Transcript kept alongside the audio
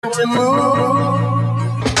to move.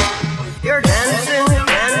 You're dancing,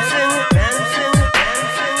 dancing, dancing,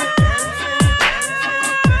 dancing, dancing.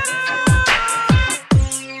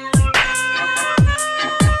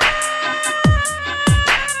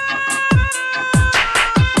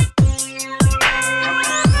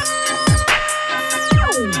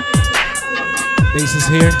 Bass is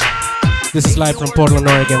here. This is live from Portland,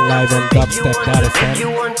 Oregon, live on dubstep.fm.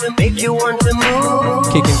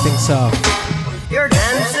 Kicking things off. You're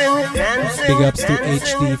dancing, dancing. Big ups to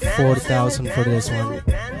HD 4000 for this one.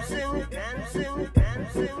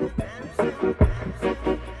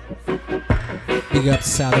 Big ups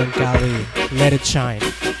Southern Cali. Let it shine.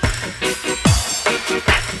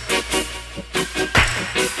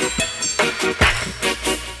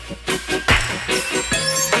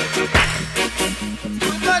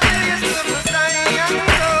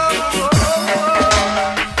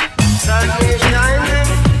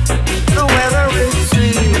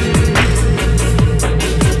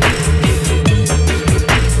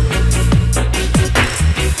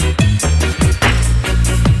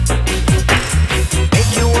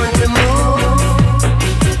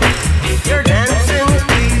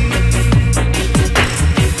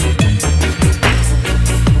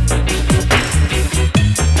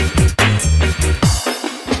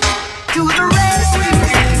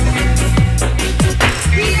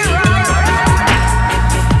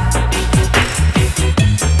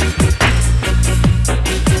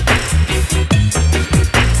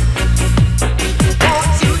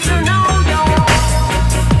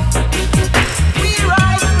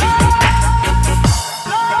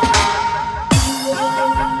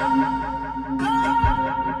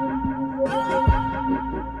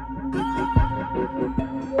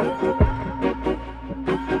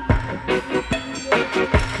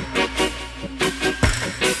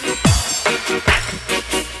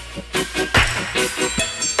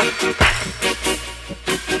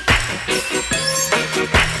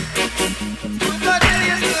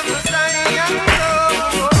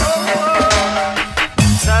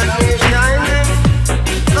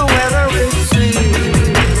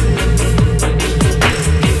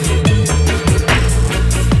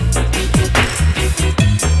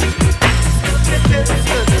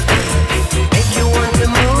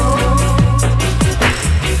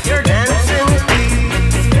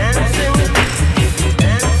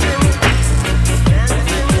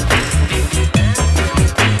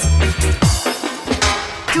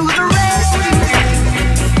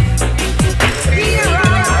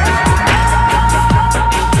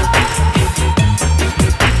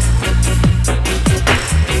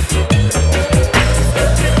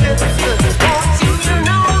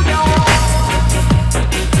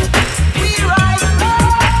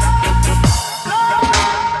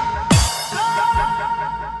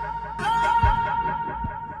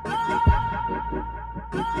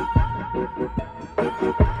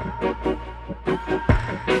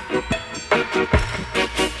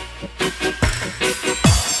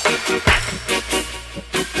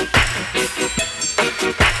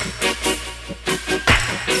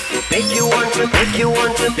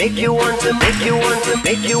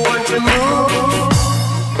 Make you want to move.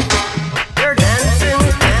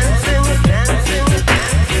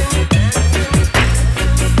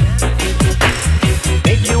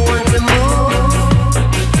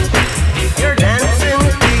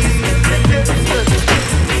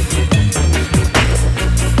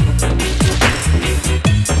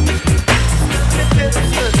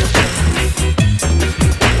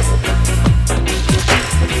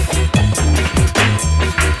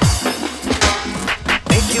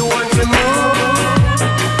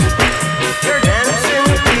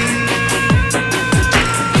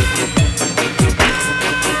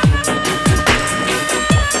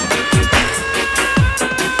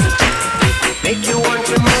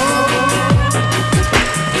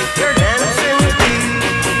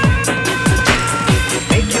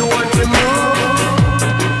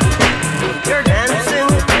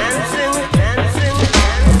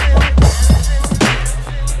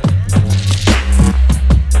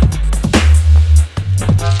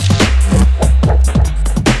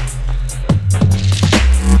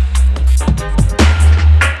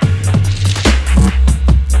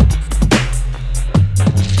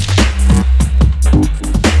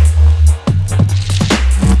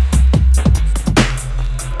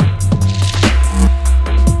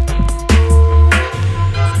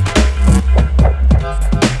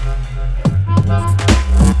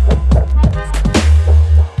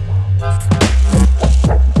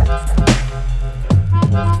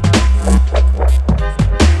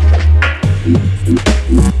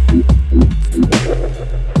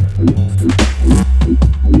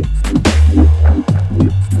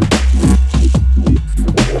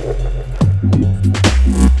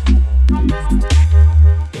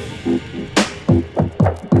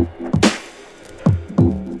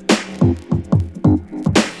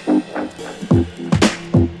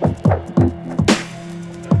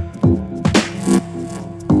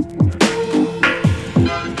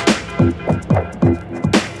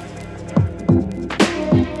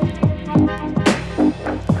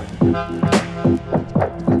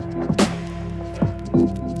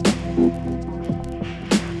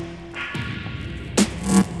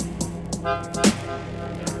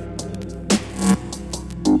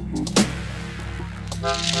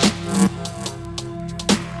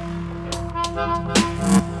 The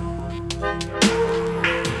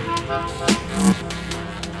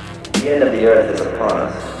end of the earth is upon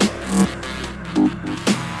us.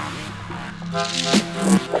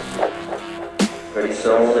 Pretty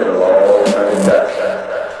soon it'll all turn to dust.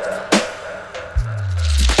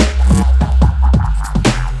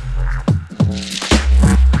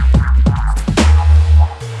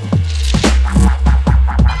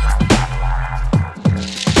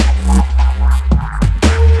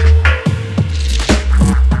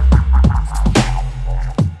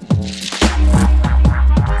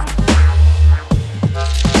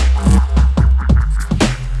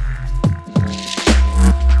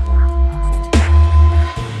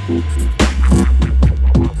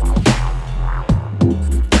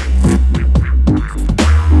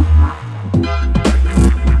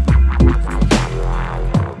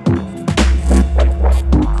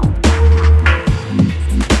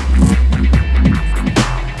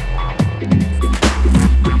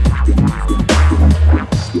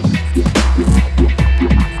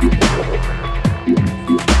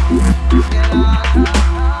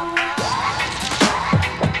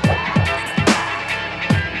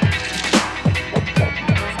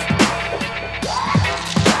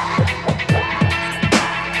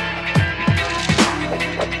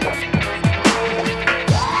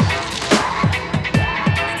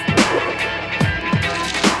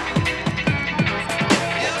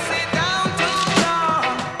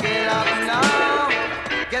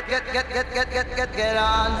 Get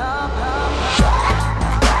on up.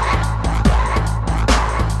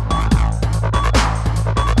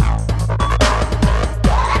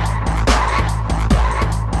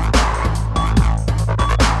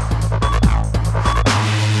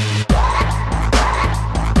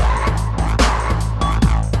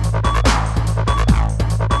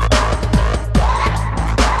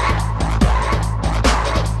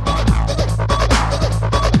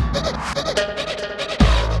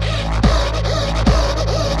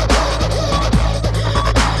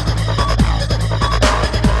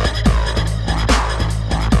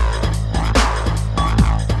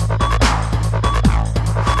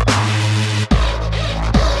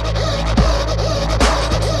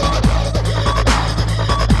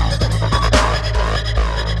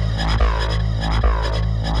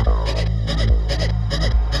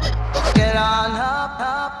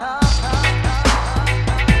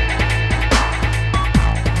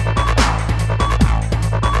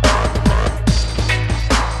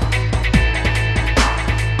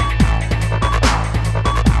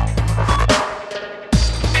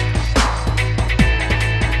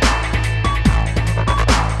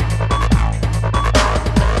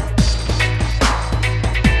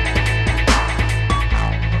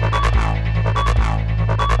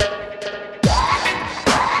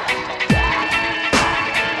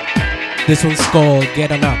 This one's called Get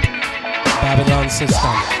On Up, Babylon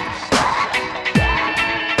System.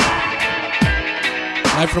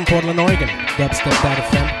 Live from Portland, Oregon,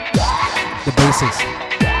 Dubstep.fm, the basics.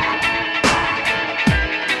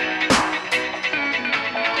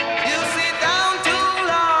 You sit down too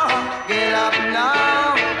long. Get up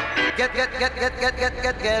now.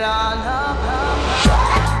 Get on up.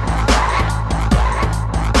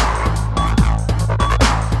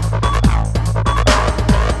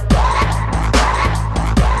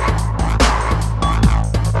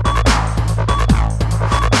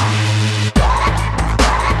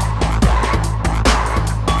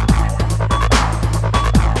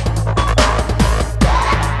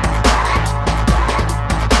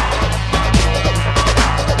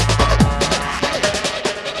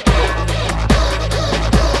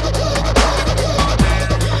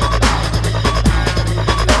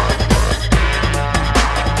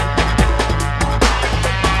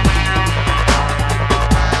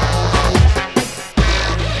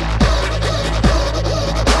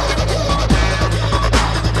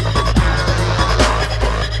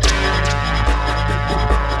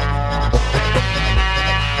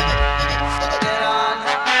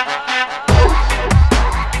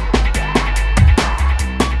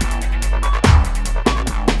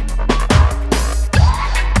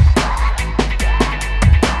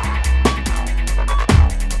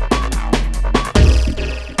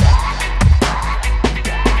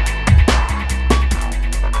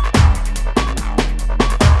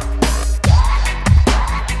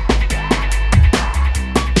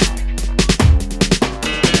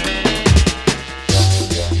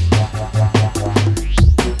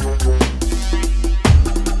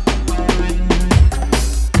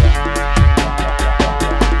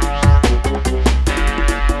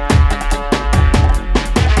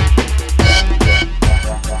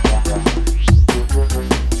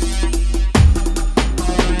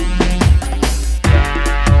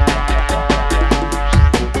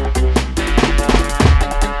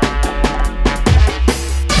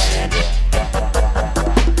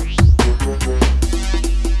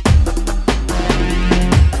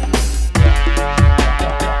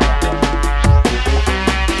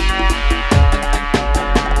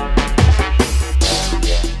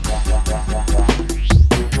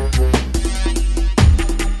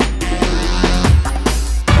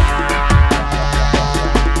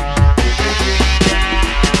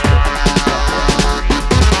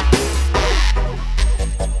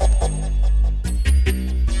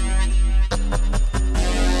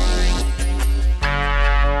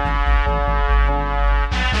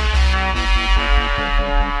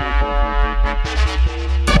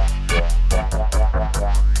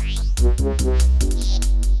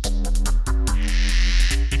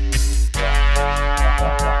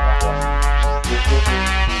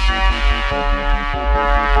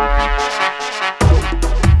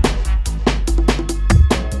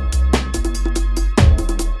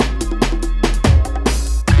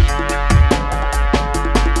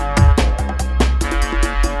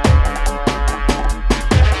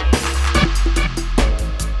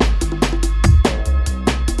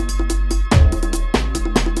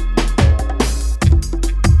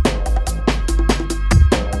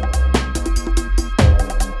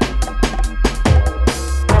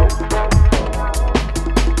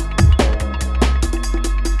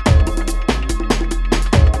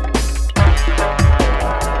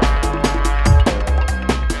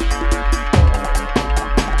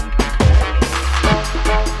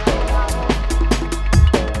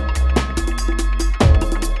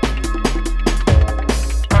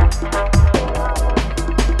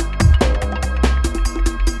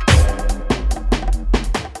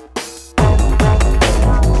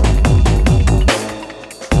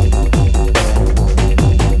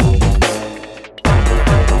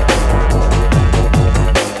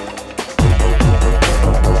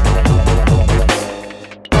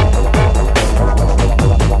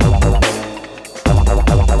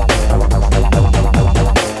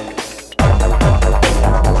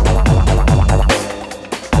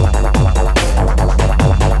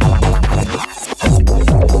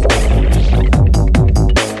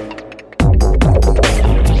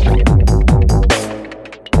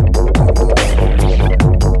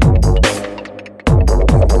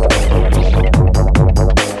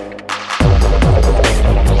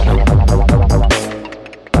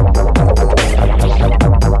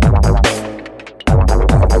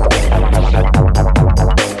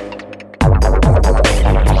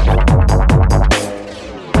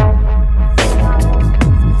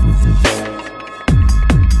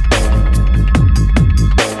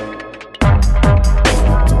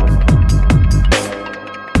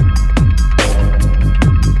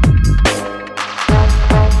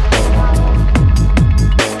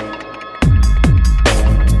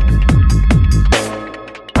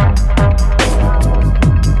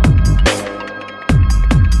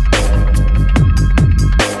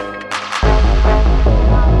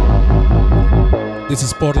 This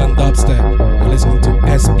is Portland Dubstep. You're listening to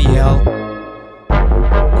SPL,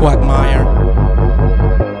 Quagmire,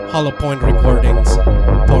 Hollow Point Recordings,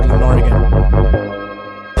 Portland, Oregon.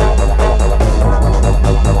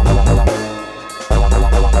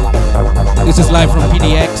 This is live from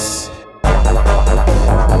PDX,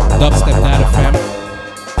 Dubstep.fm.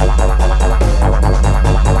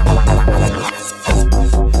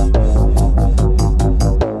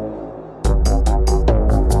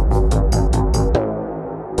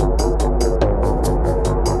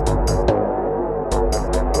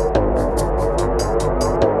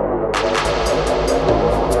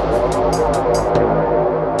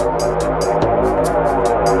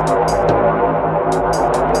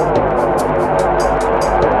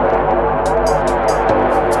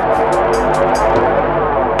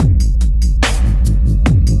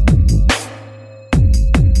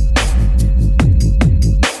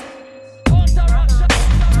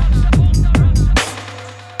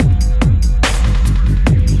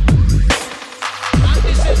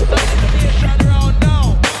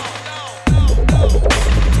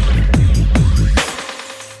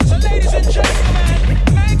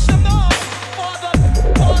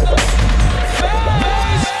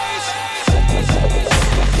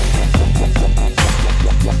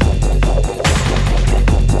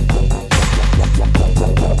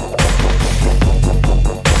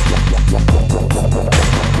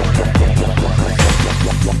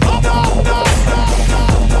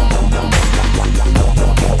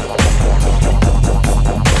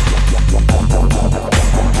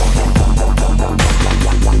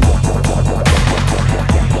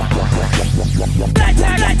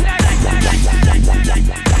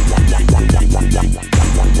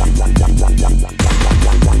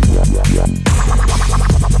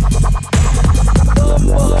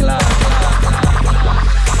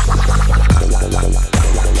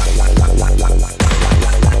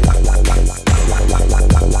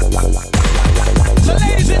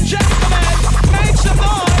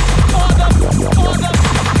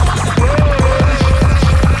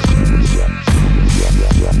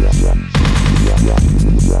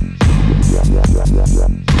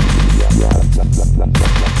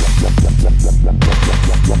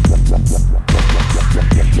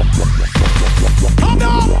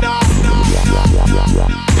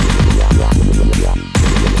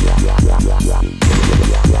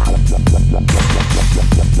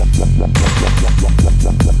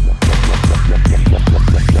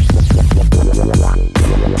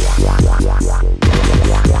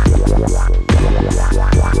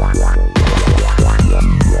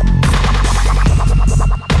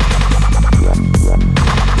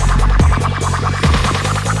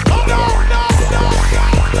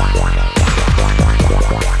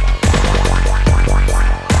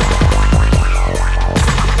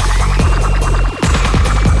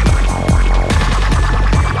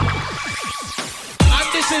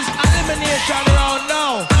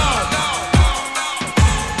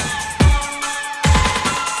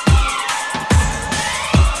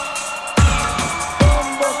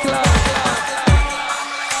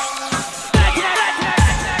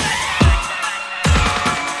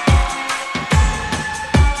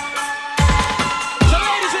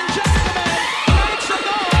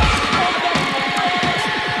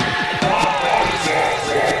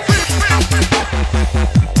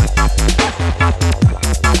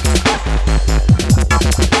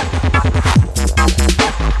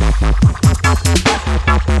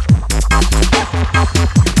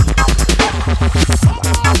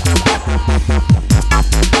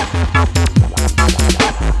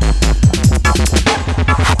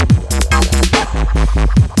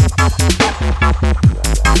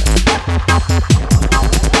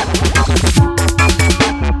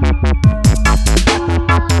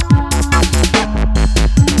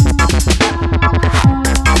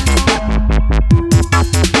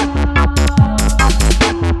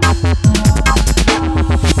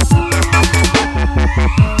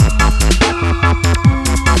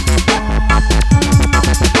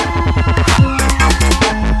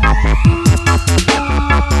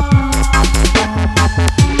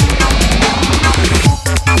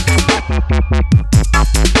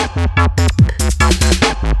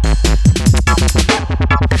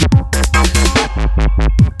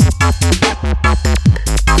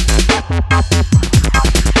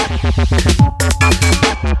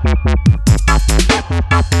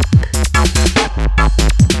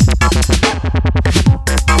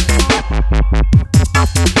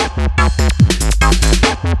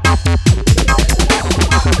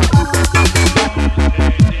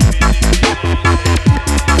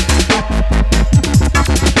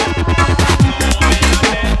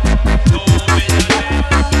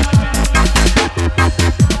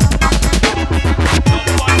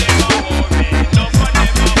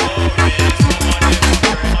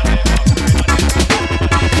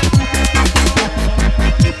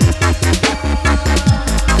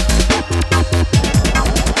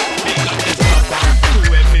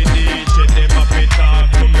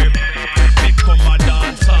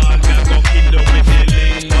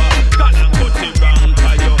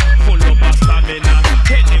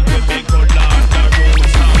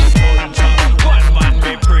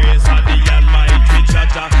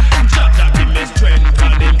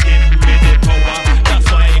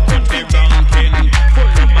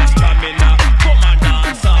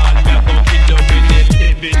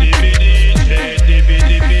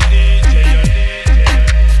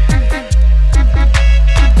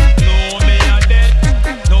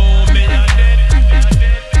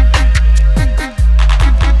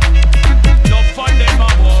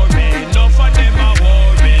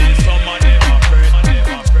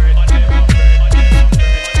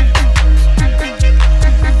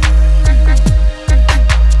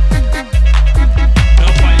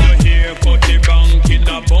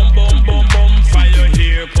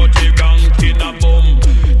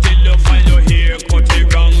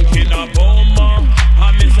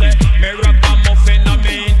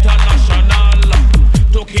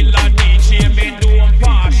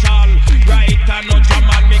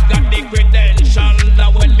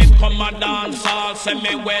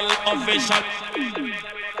 semi-well official.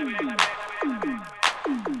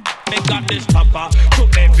 Me got this papa to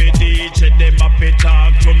every DJ, them up it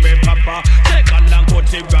talk to me papa. Take a long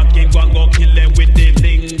cut it ranking, go and go kill them with the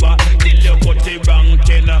lingua. Till you cut it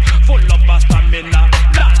ranking, full of a stamina.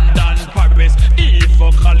 London, Paris,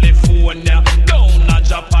 even California. Down a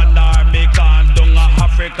Japan, Armenian, down a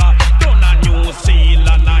Africa. Down a New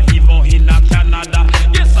Zealand, even in a Canada.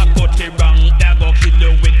 Yes, I cut it wrong, they go kill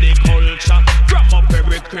you with the culture. From up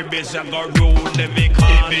every crib is a go rule every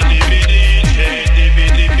corner.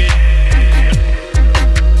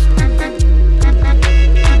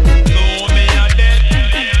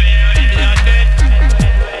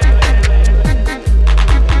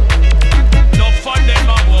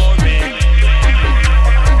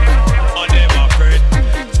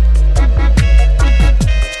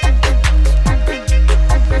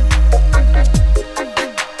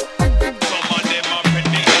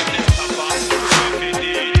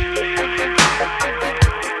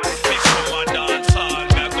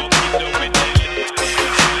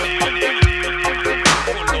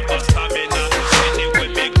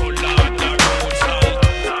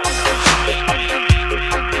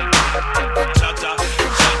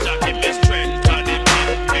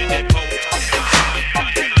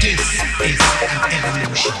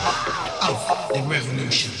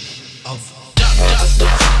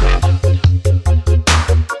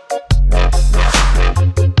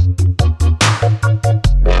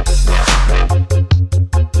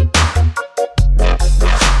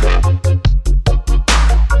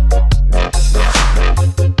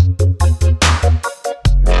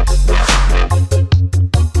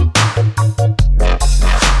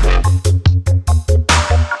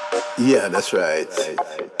 Yeah, that's right.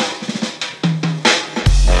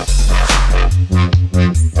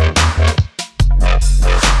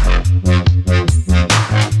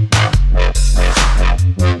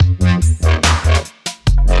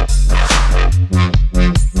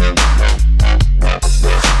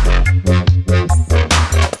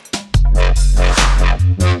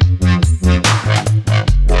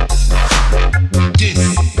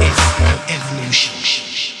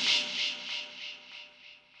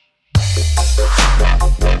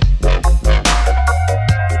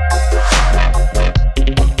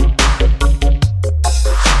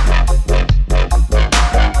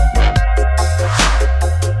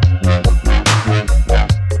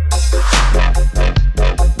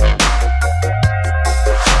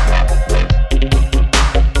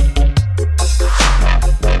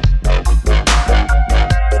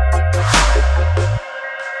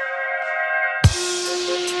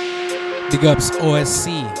 Big ups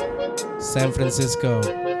OSC, San Francisco,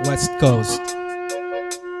 West Coast.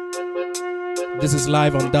 This is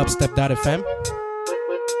live on dubstep.fm,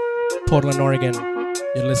 Portland, Oregon.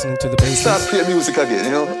 You're listening to the bass. Start playing music again,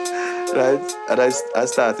 you know, right? And I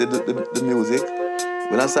started the music.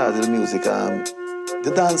 When I started the music,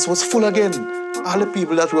 the dance was full again. All the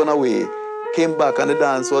people that run away came back, and the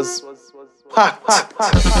dance was packed.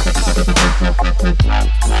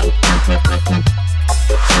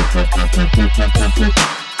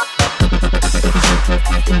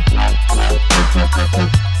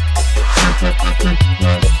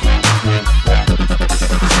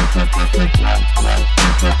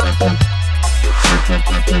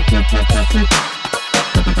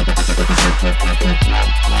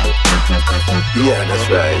 Yeah, that's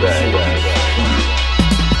right.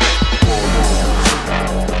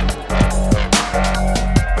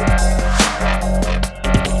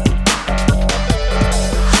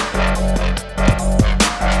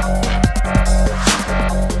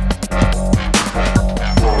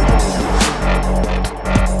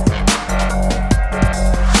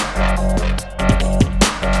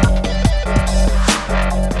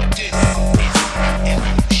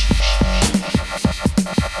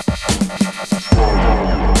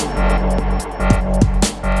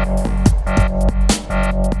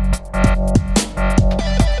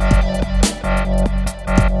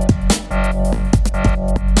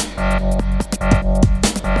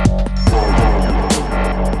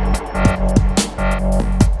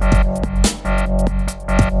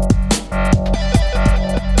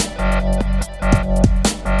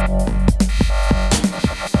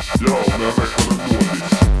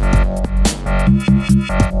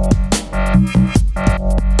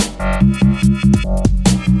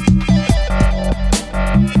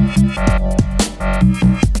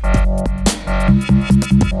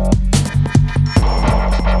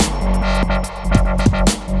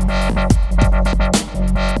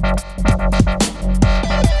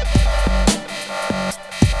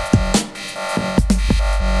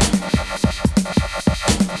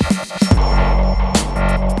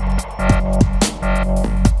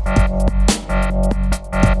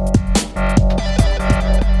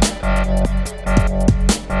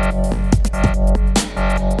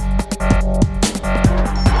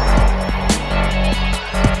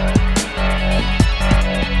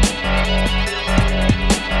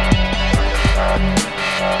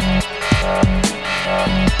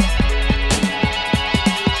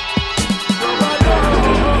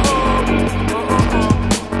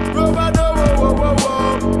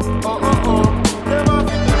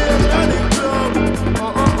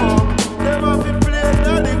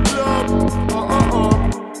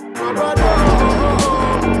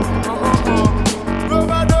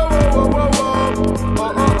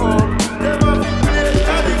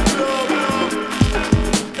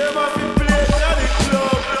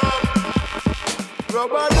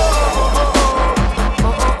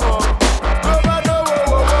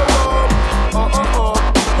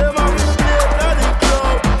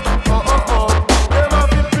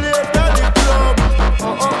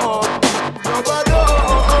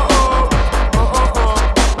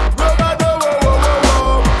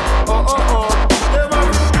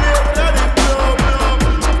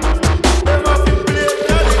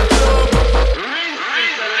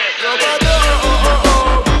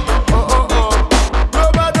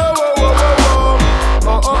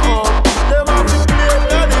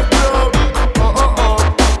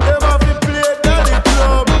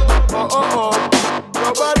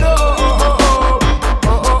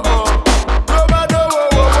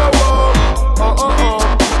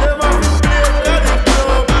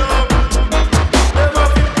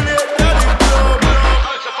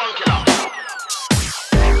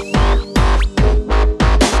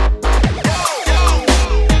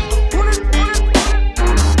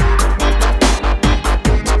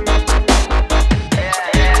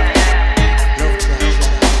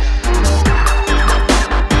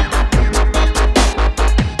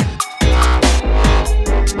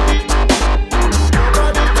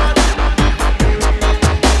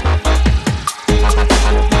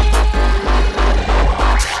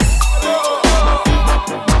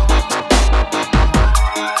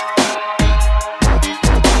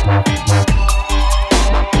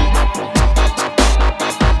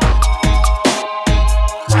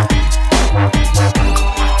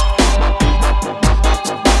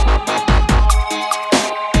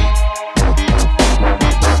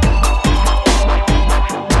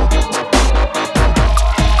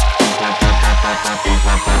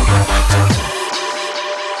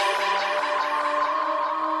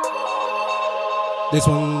 This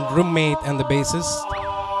one, Roommate and the bassist,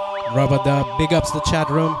 Rubadub. Big ups the chat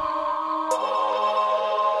room.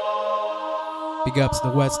 Big ups the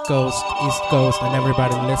West Coast, East Coast, and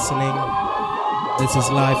everybody listening. This is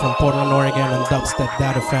live from Portland, Oregon on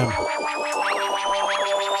Dubstep.fm.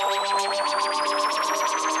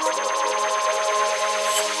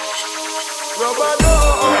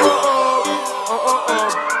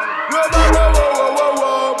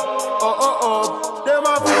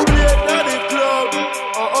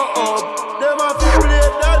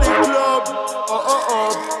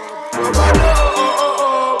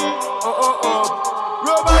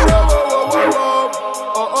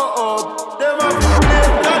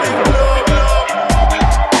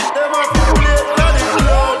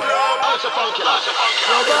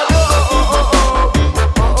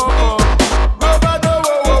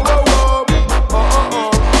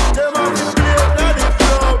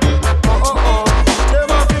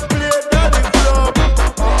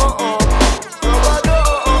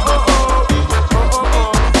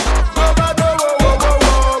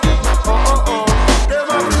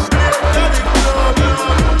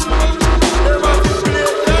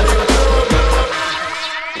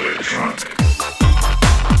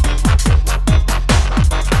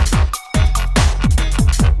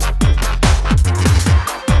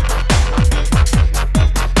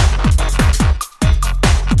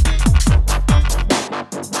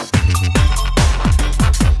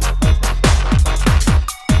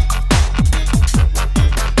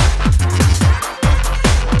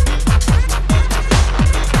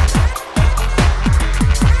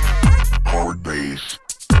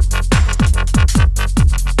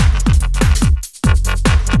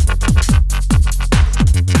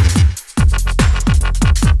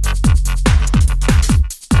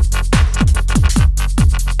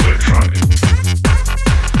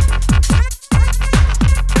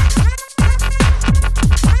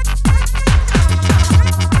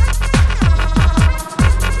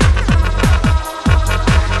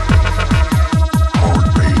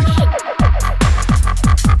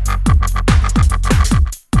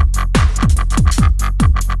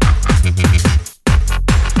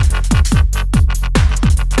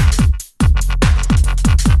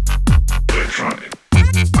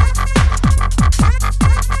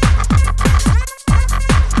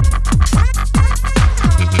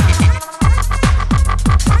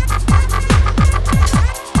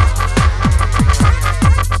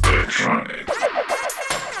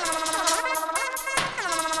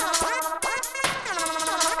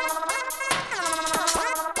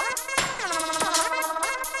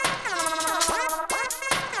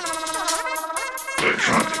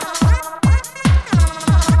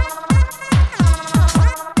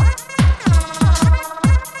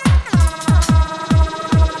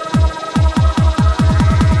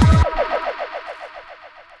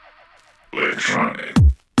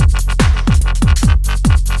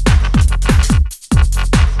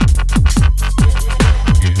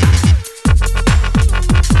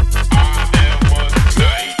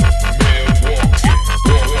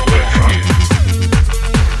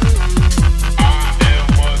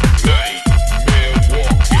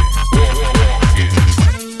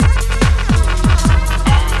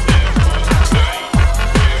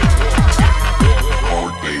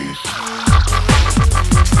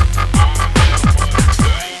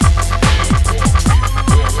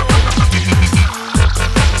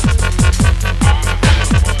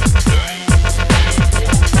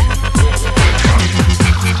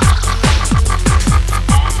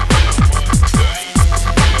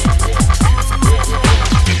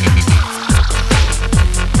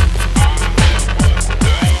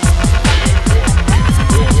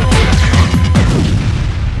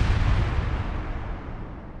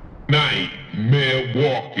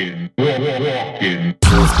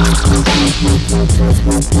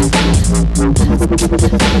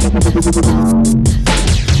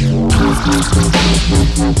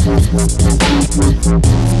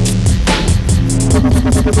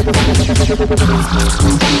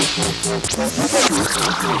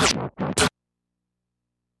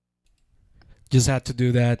 Just had to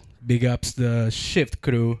do that. Big ups the Shift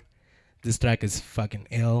crew. This track is fucking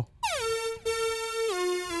ill.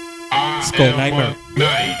 Skull Nightmare.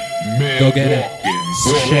 Go get it.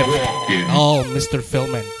 Shift. Oh, Mr.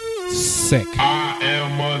 Philman. Sick. I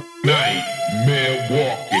am a nightmare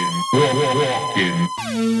walking.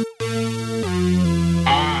 I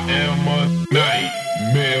am a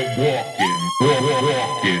nightmare walking.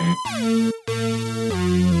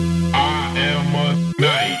 I am a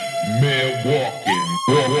nightmare walking.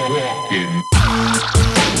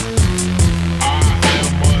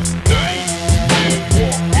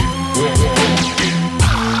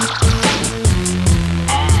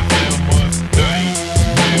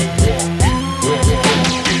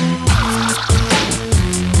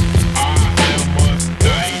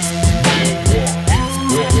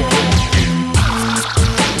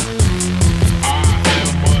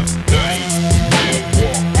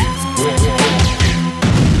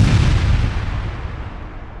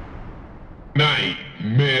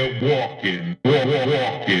 walking,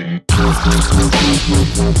 walking.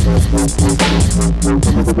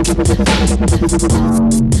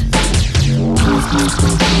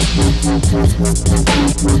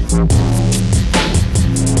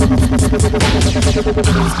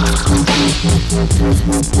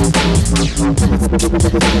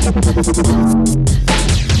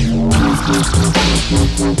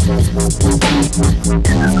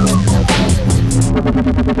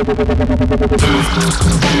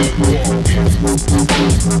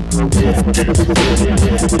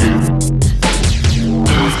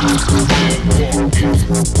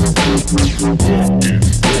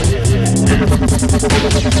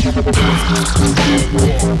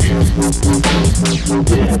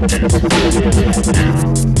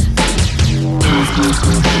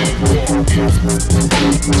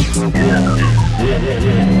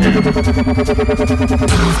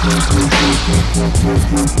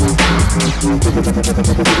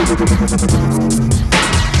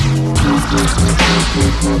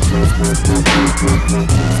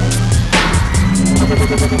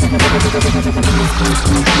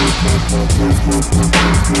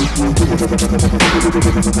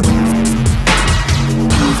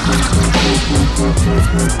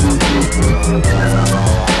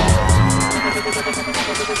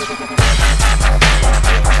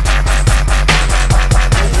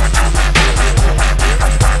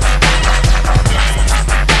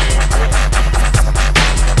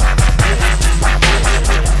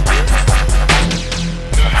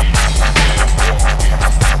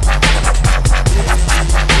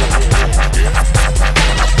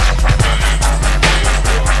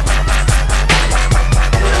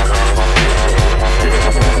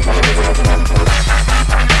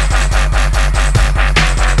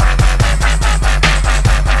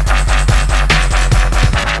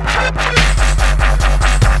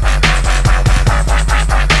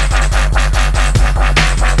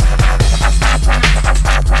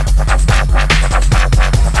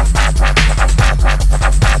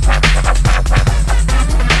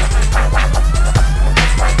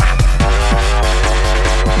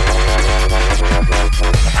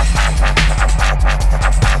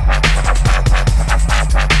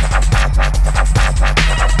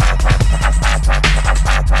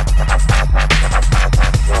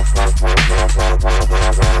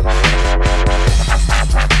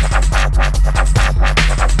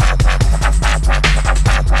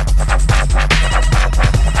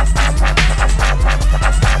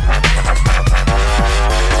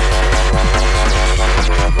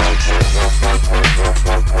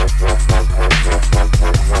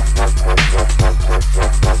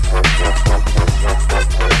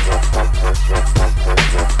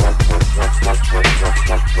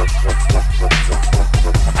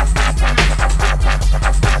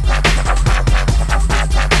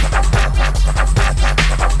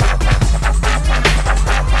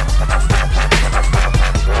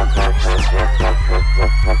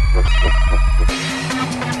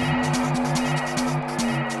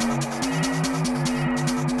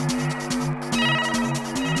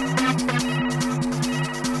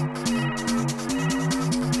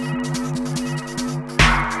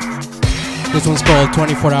 This one's called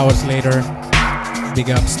 24 Hours Later. Big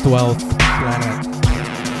ups 12th Planet.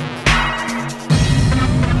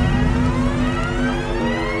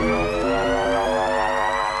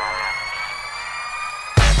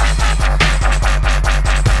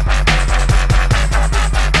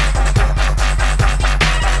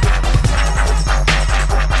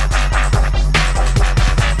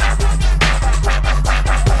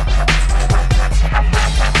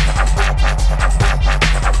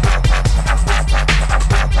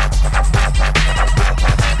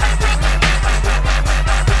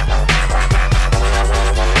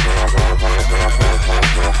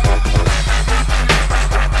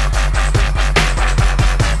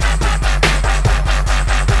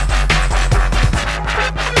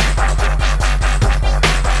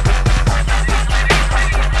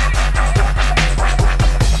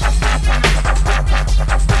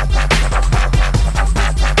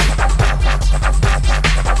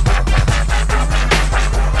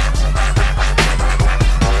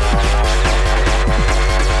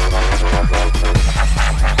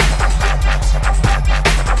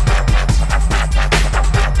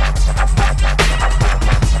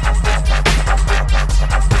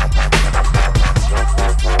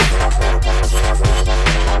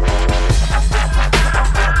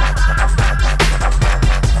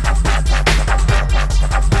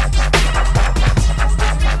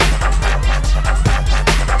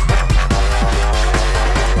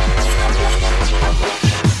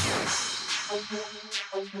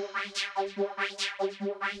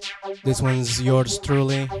 This one's yours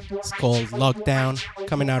truly. It's called Lockdown,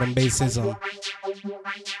 coming out on Bassism.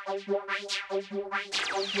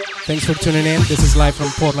 Thanks for tuning in. This is live from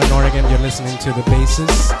Portland, Oregon. You're listening to The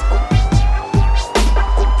Bassist.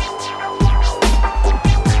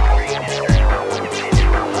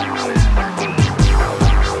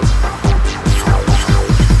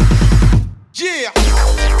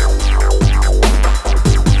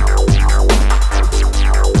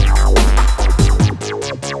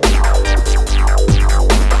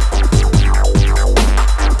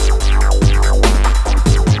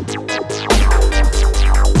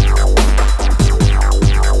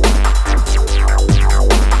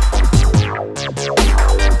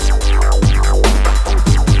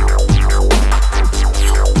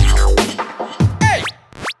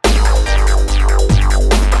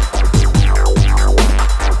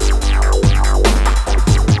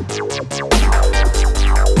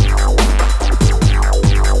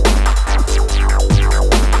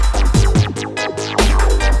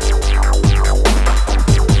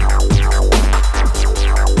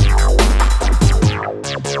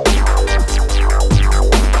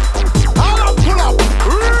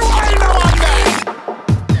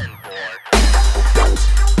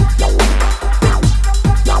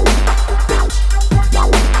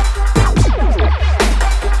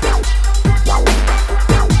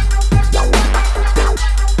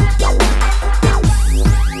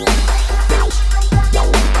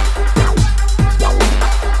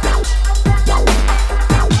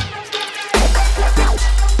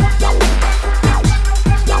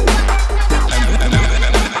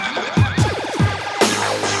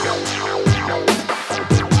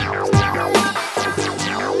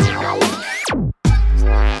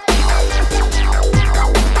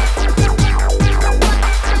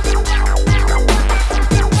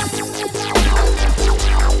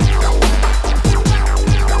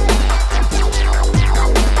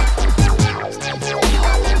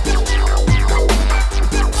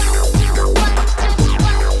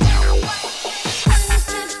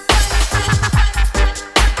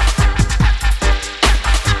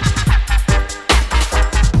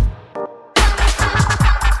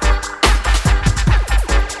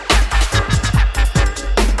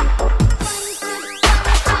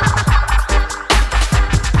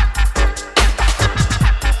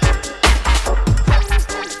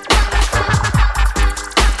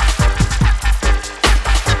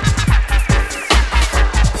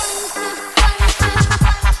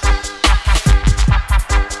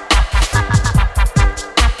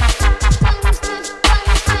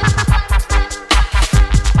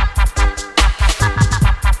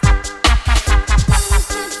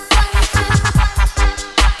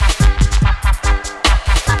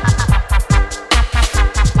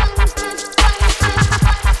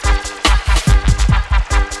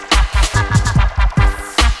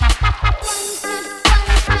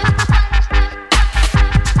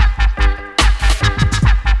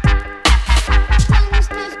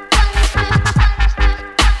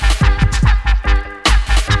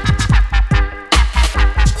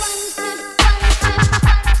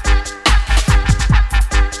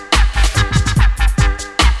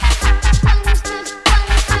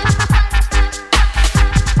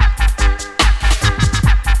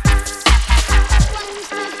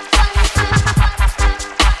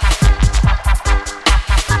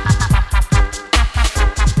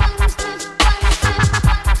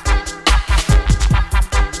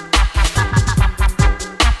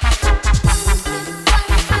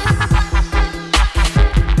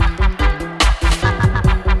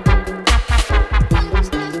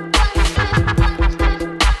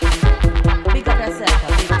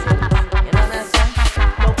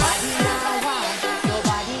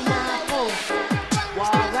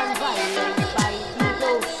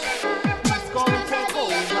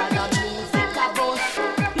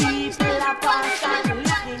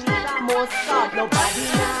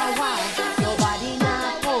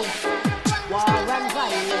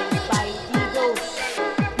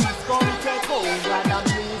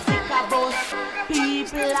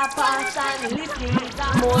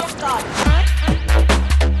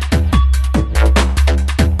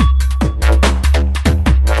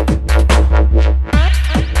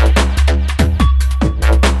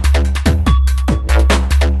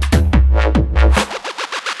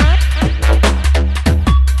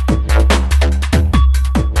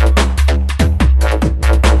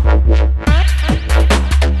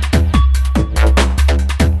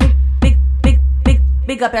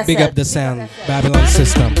 Big up the sound, Babylon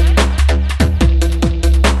System.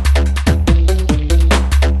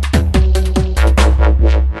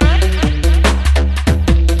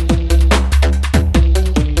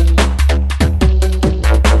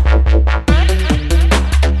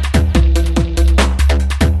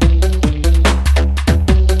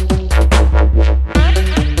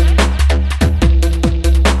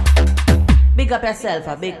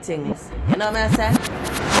 yourself for big things. You know what I say?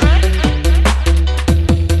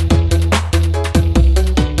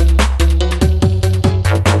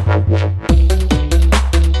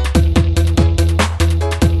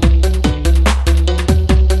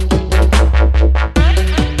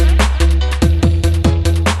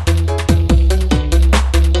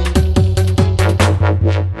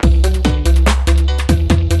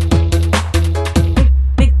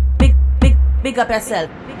 Big up yourself.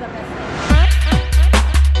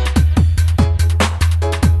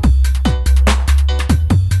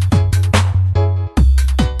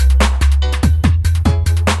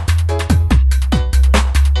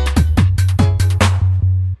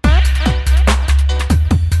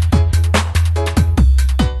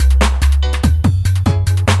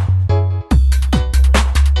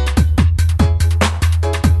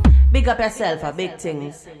 Big up yourself for big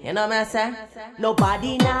things. You know what I say?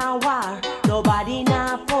 Nobody now war, nobody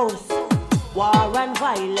now force. War and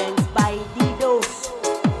violence by the dose.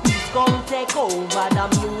 Please come take over the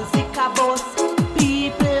music a boss.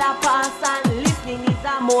 People are fast and listening is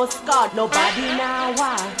a most God. Nobody now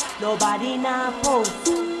war, nobody now force.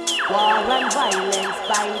 War and violence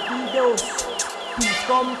by the dose. Please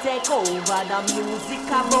come take over the music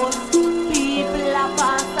a boss. People are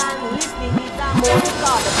fast and listening is a most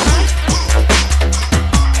God.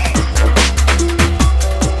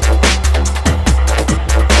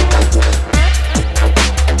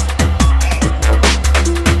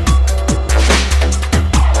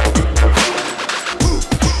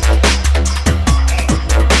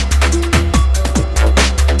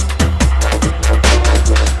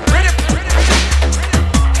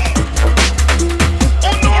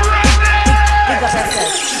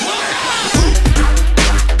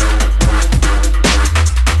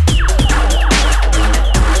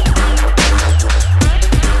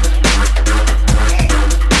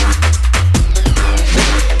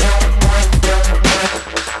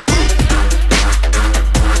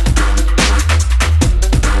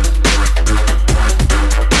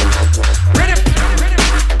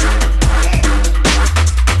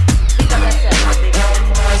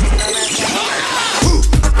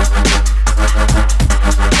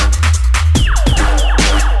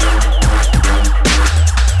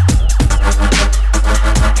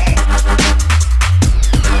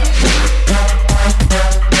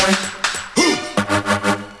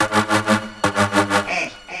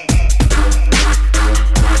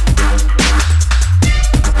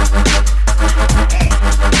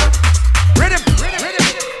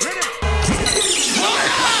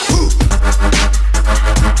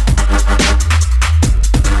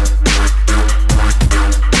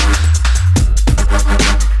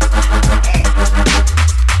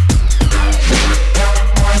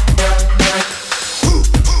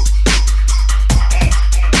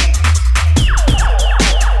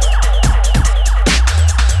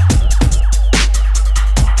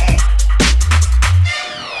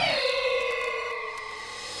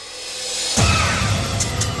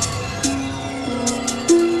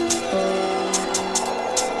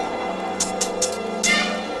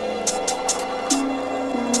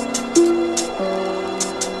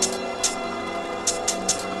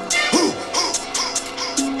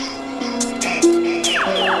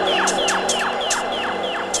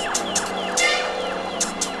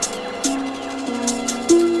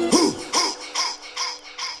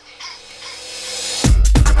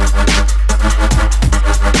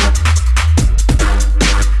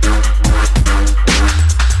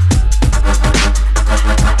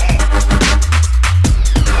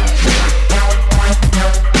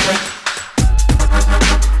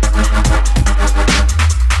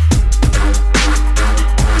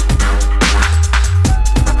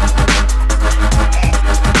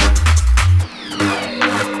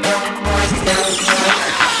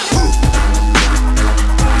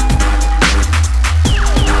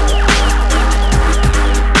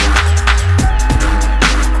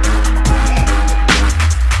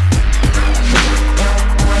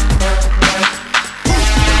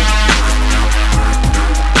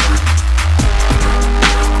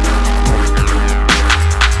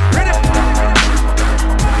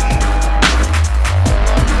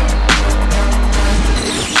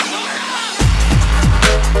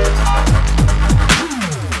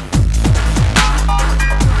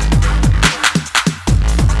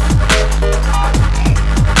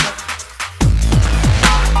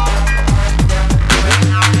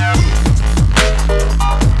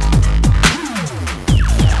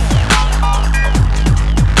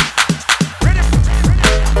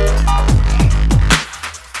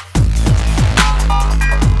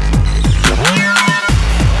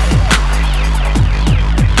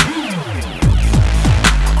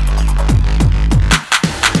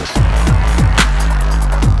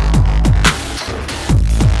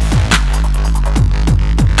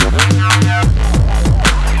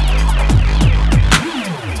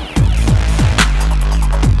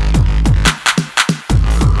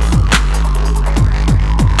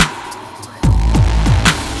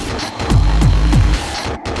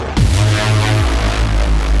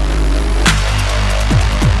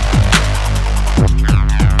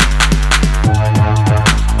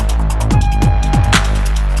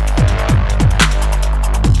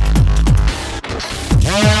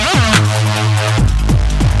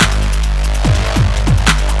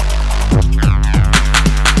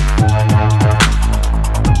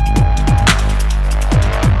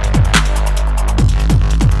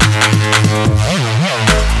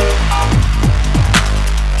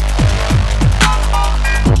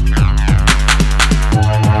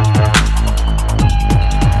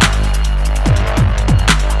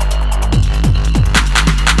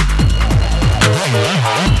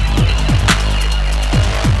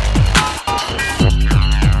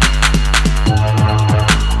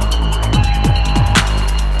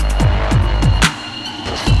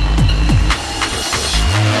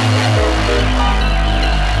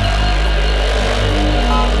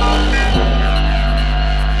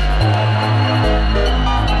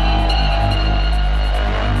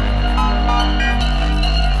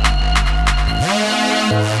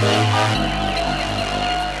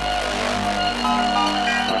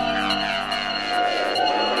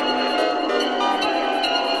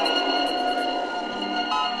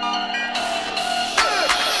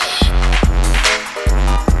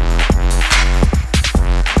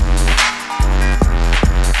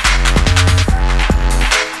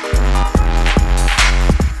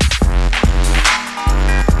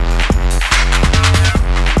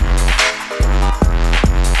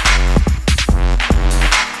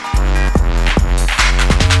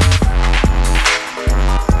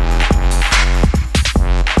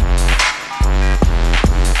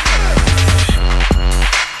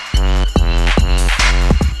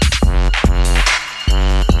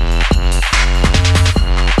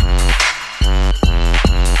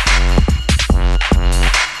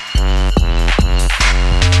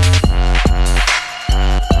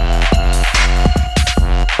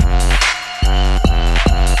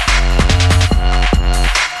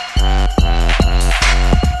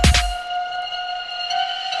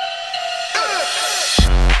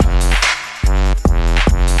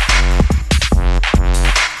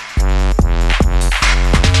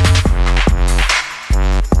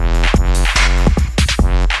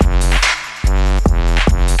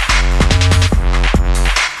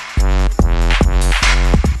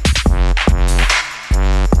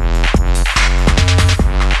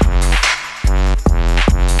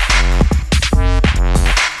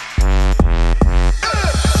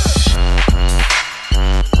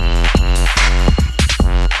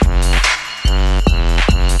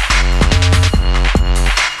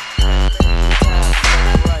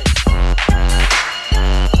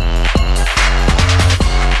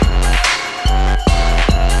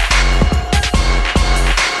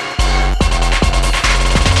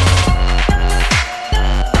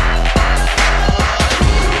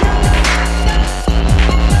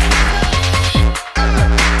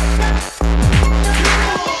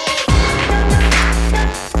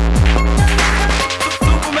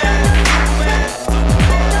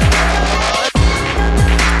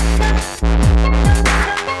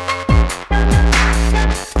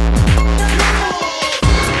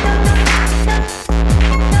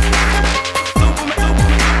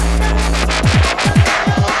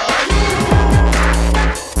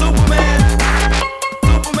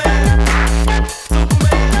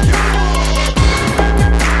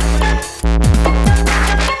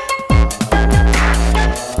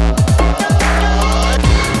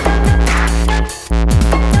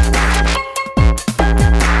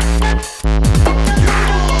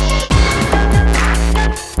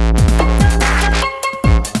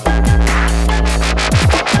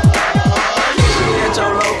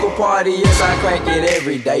 party, yes, I crank it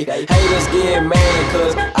every day. Haters get mad,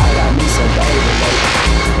 cause I got me some baby.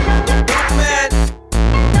 Man,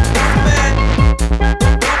 man,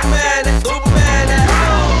 man, Superman at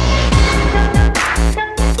home.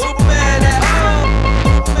 Superman at home.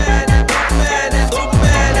 Man, man,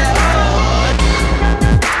 Superman at home.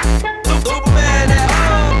 Superman at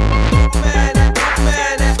home. Man,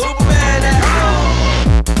 man, Superman at home.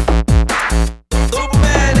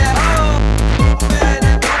 Superman at home. Man,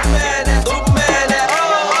 Superman at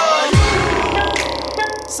home.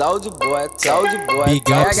 Soulja Boy, Soulja Boy.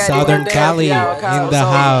 Big up Southern Cali in the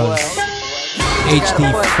house.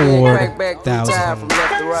 HD 4000.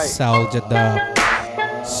 Soulja Dub.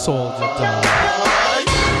 Soulja Dub.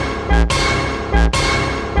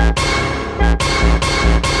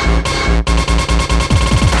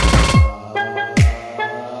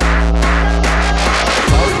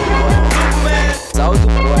 Soulja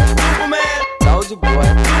Boy, Superman, Soulja Boy,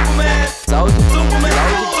 Superman, Soulja Superman,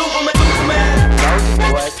 Superman, Superman, Soulja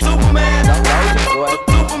Boy, Superman, Soulja Boy,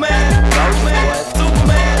 Superman, Soulja Boy,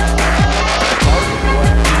 Superman,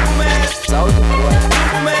 Soulja Boy, Superman, Soulja Boy,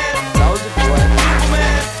 Superman, Soulja Boy,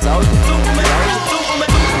 Superman, Soulja Superman,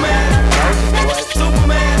 Superman, Superman, Soulja Boy,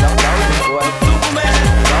 Superman, Soulja Boy, Superman,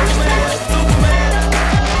 Soulja Boy, Superman.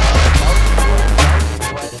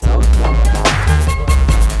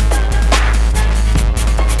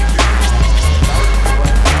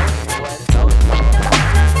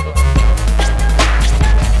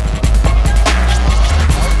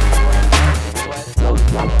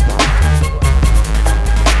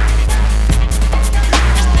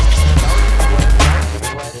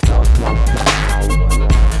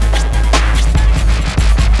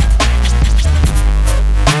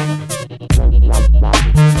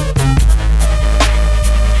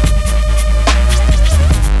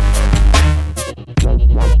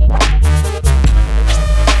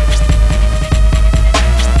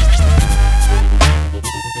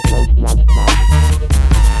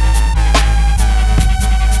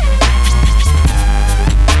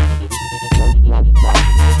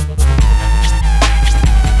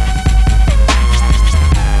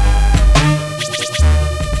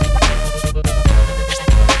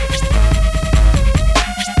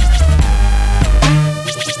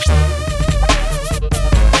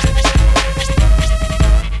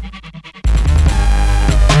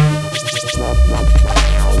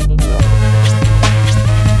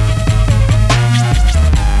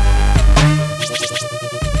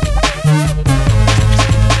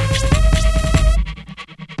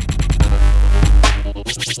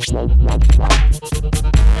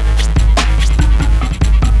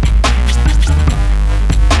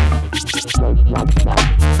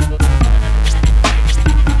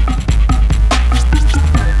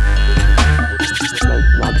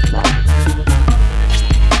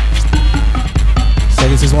 So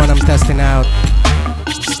this is one I'm testing out.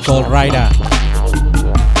 It's called Rider.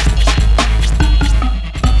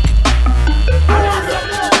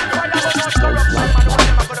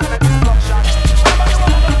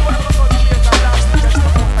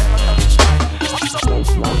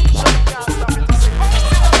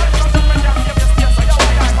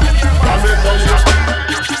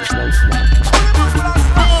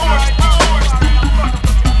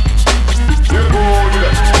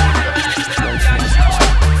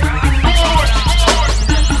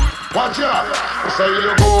 Watch out, say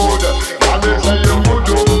you good, and me say you good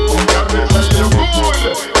do, and me say you good,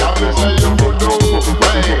 and me say you good do,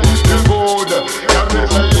 hey, you good, and me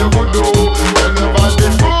say you good do, and nobody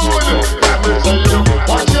good, and me say you,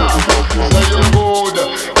 watch out, say you good,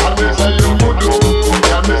 and me say you good do,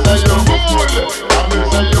 and me say you good, and me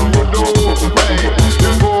say you good do, hey,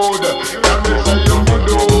 you good, and me say you good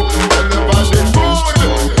do, and nobody good,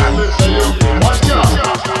 and me say you, watch out.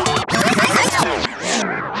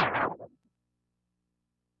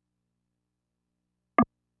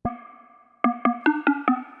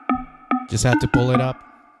 Just had to pull it up.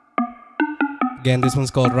 Again, this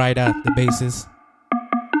one's called Rider, the basis.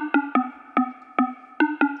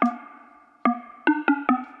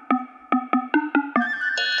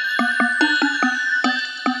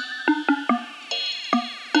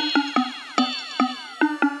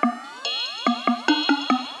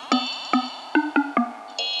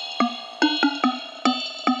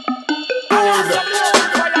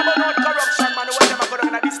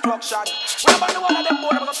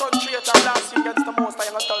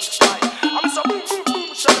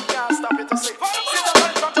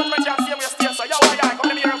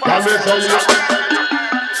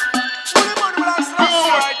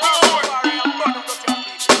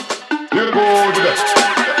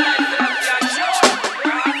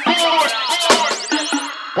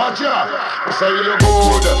 Watch out. say you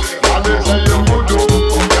good. Tell me say you good.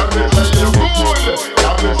 Tell me say you good.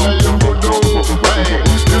 Tell me say you good. Hey,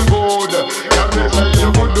 you good. Tell me say you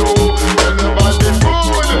good. Tell nobody good.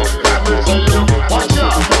 Tell me say you watch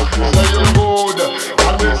out. Say you good.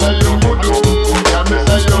 Tell me say you good. Tell me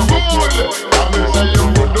say you good. Tell me say you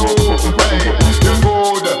good. Hey, you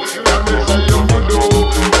good. Tell me say you good.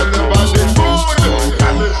 Tell nobody good.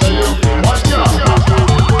 Tell me say you watch out.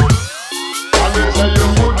 Tell me say you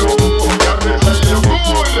good. Tell me say you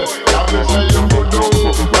good. Tell me say you good.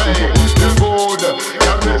 Hey, you good.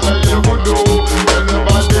 Tell me say you good. Tell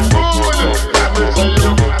nobody good. Tell me say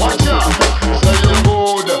you watch out. Say you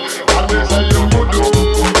good. Tell me say you good.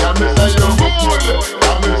 Tell me say you good.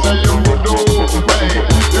 Tell me say you good. Hey, you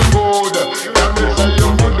good. Tell me say you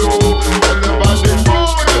good.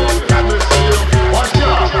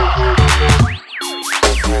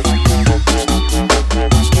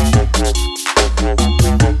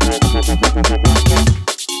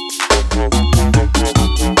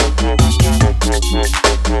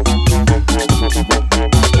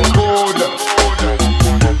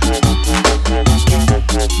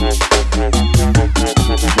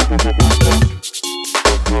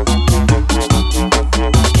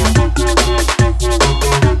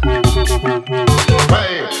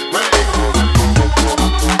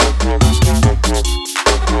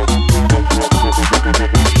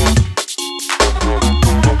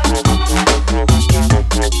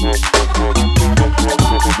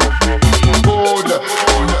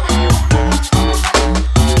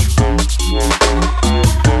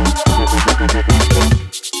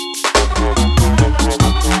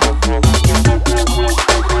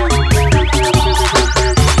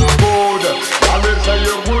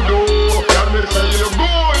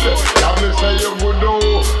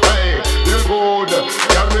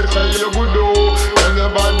 Tell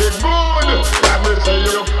nobody good. Tell me say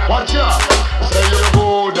you watch out. Watch out, say you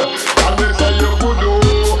good. Tell me say you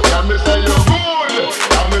good. Tell me say you good.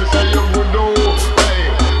 Tell me say you good. Hey,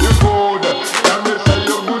 you good. Tell me say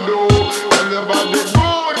you good. Tell nobody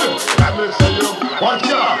good. Tell me say you. Watch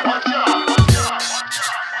out, watch out, watch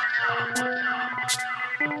out.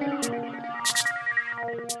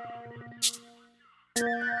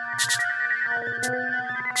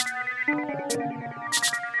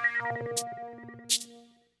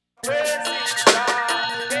 Praise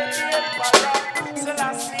God, baby,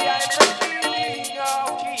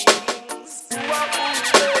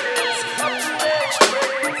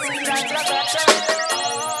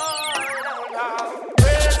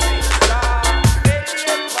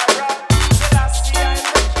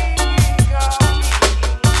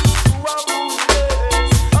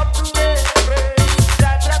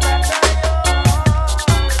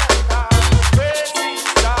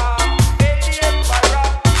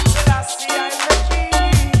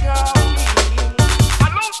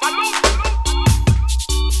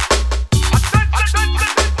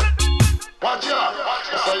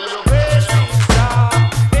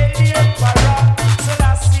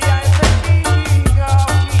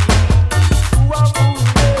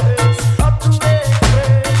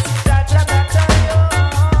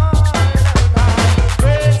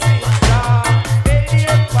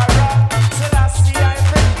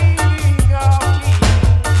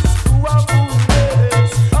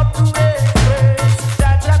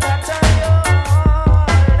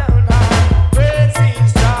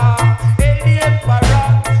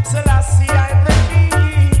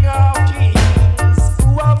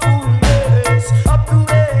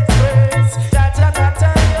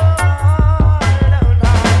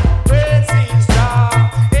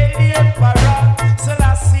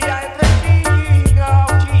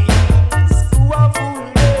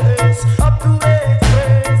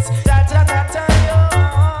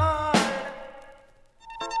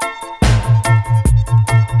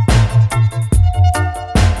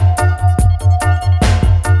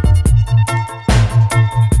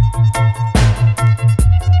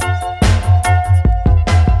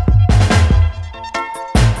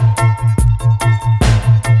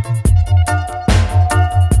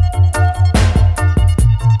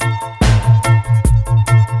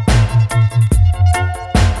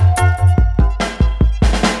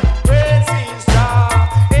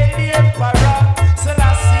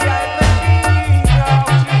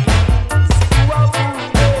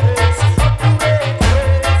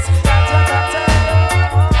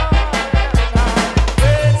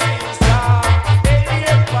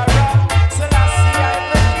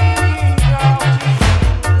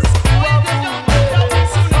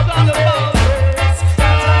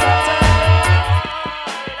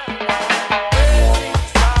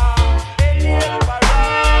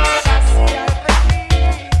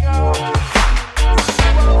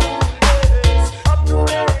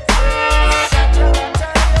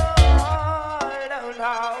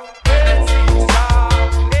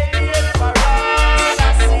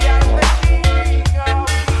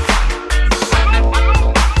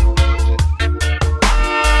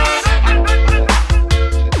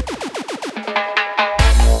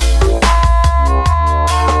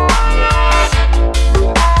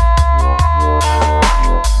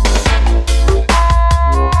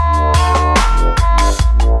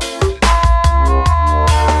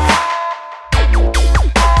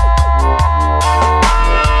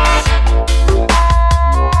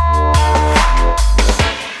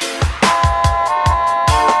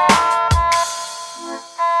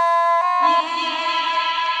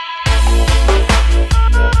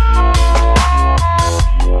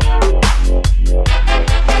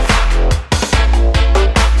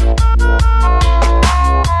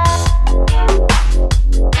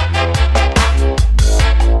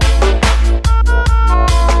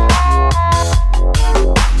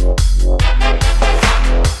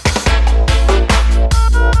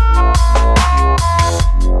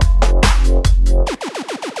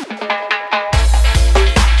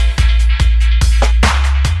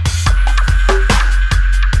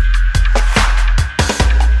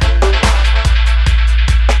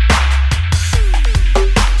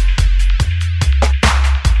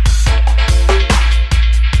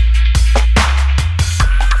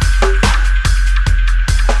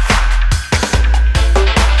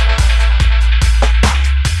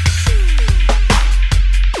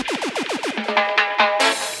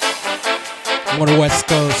 I'm on the West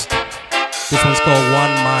Coast. This one's called 1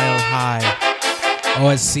 Mile High.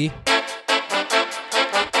 OSC.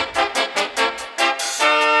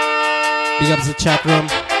 Big ups the chat room.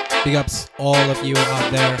 Big ups all of you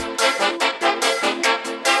out there.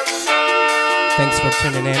 Thanks for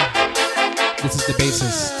tuning in. This is the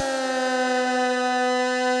bassist.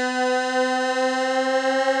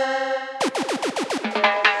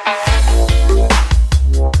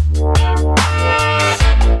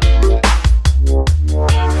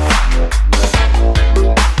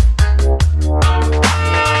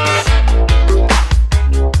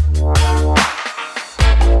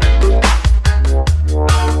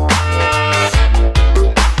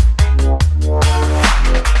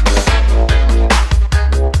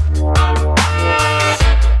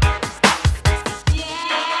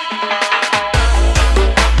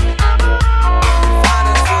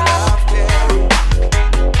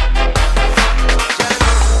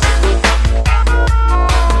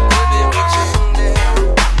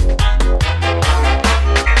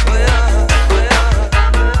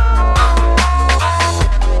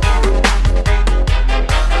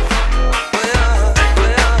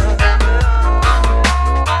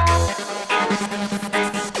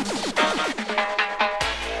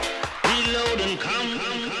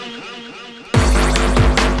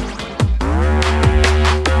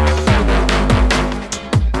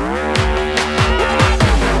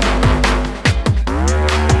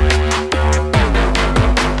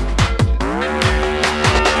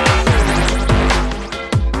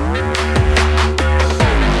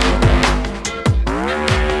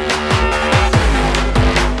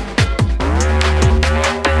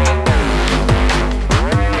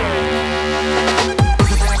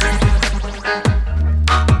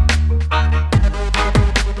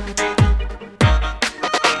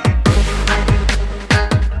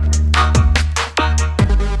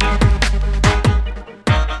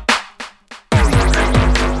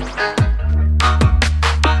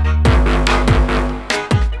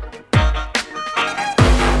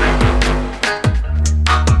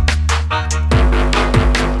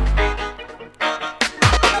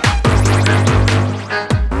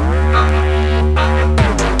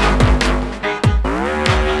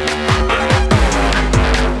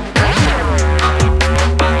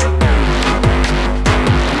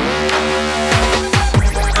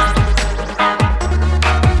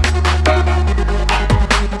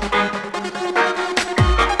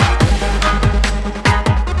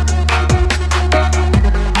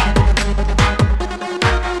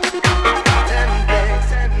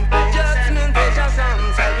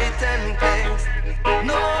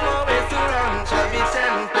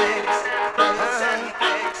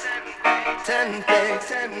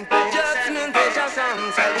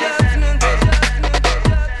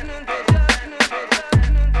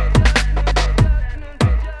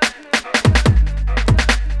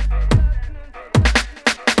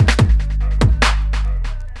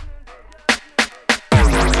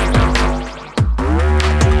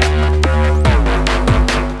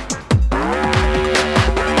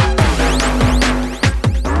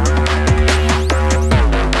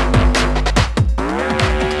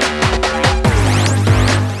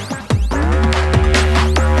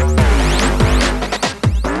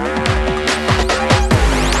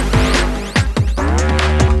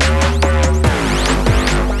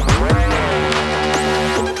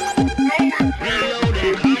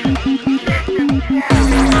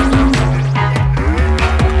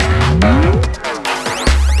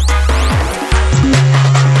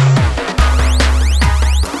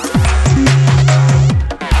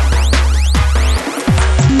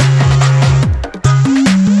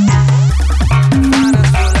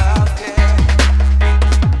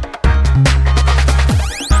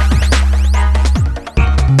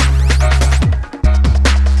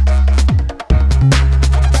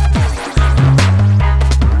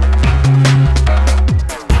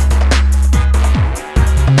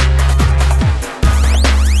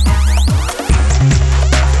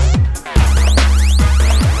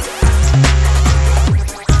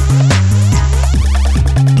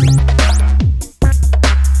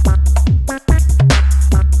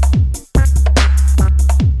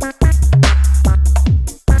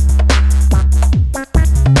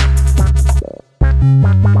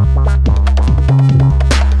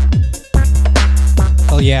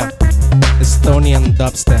 Estonian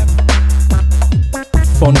dubstep.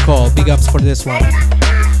 Phone call, big ups for this one.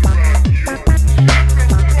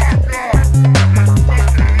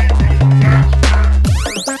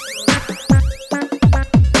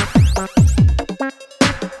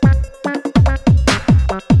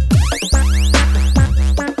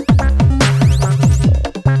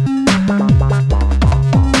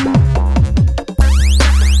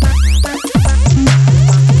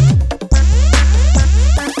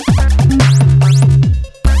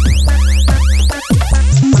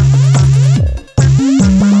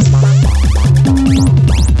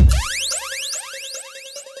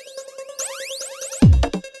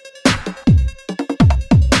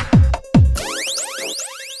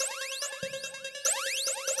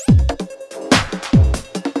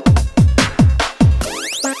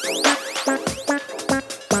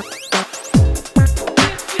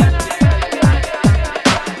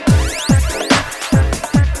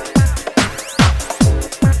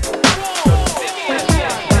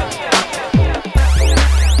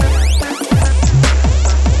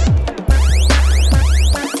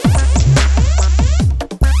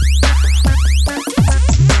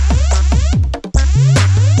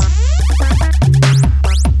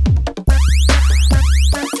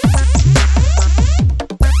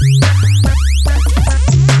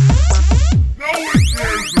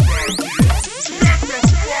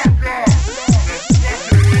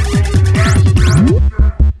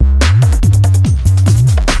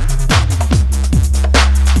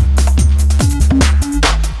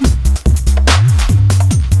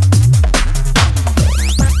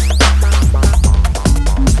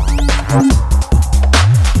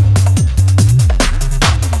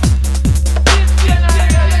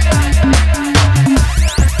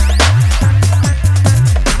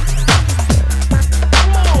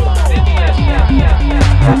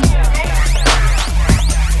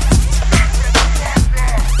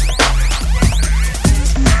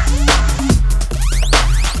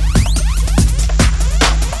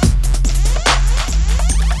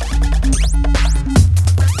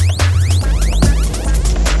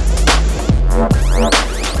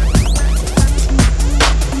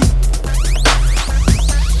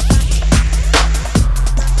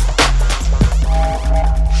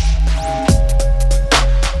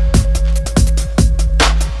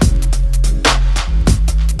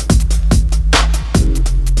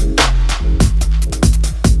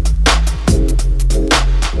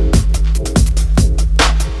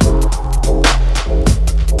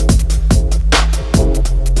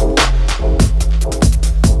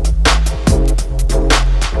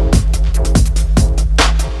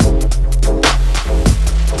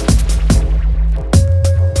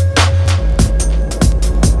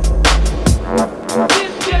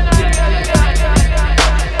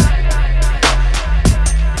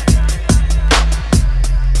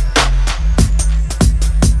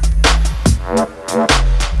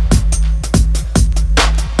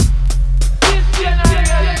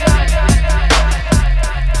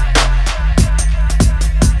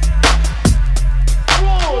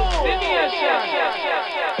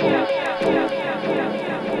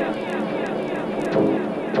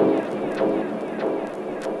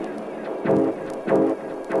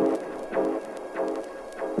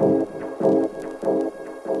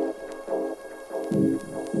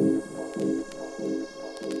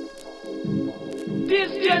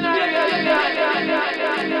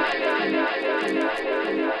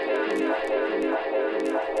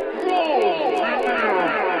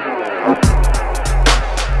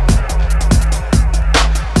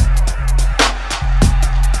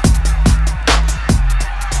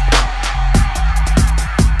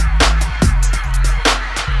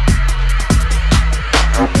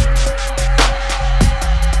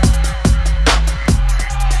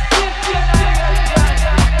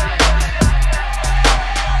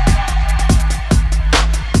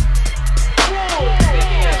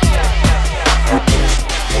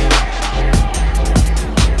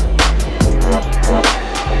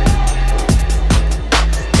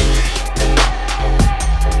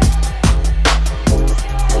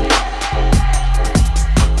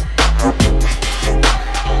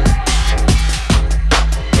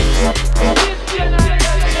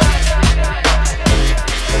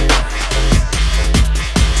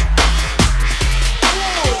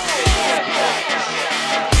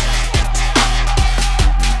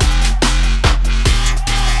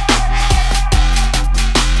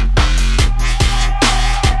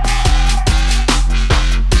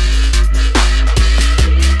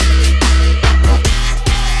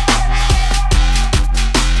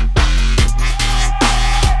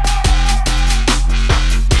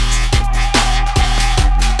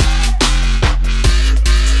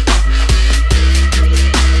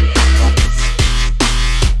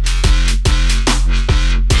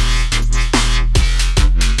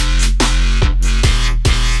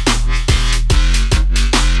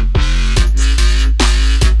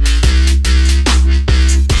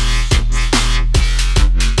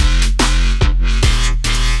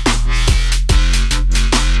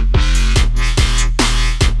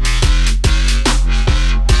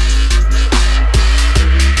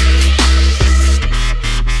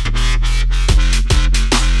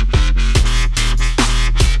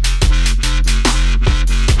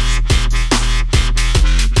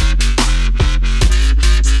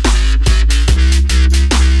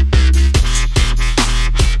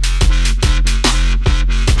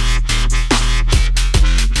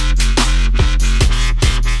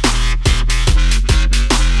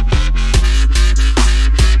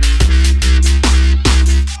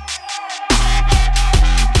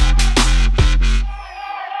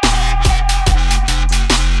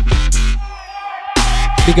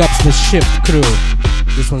 Big ups the Shift crew.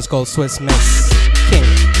 This one's called Swiss Miss King.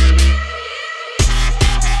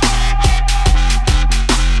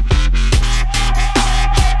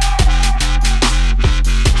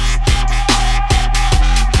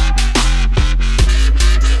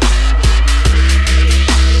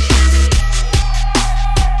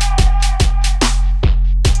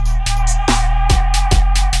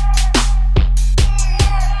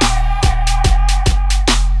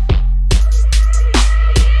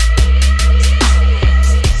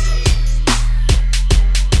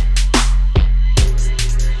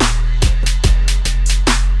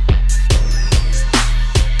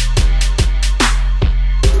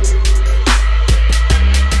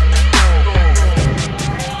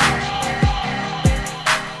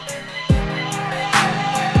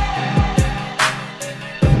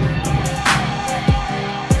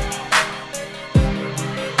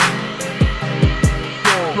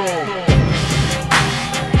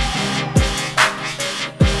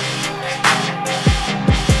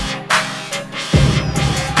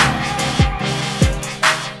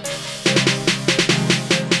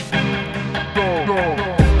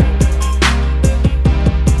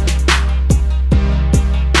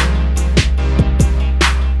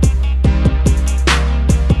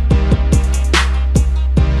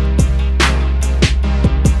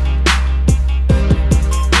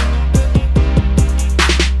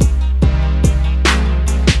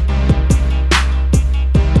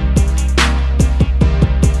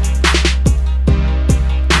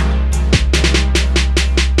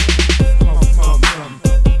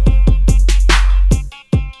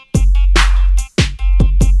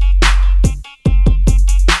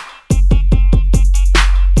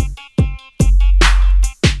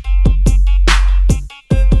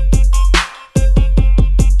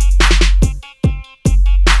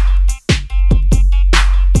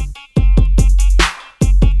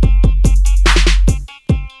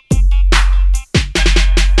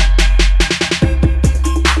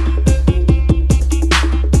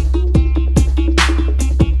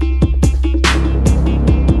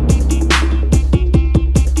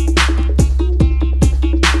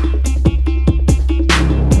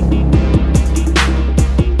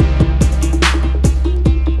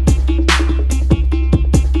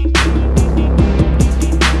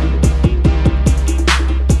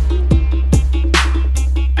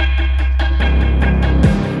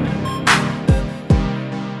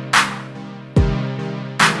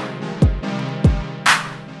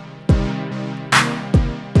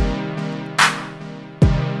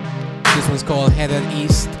 called Headed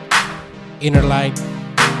East, Inner Light.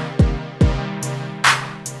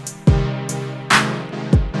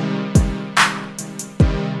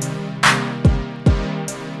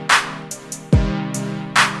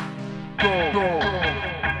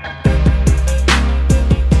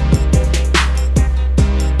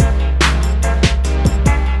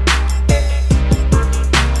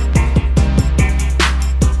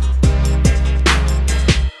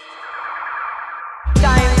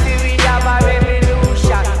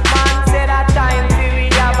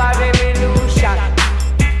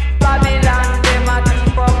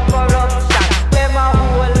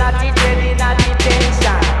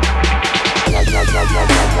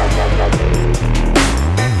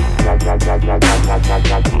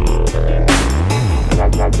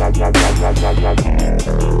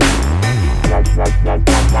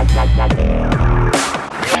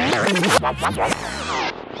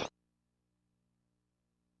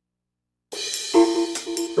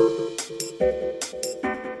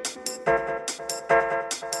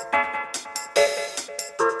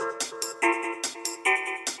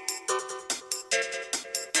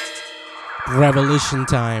 Revolution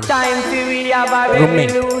time. Time for we have a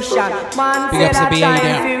revolution. Man said a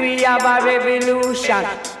time for we have a revolution.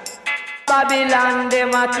 Babylon,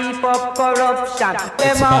 them a keep up corruption.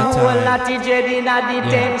 Them a whole lot of dread in a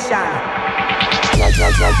detention.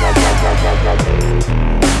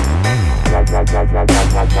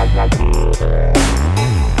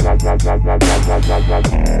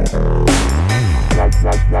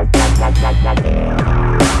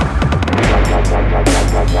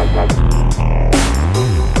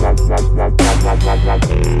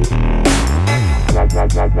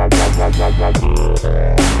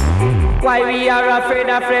 Why we are afraid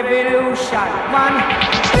of revolution, man?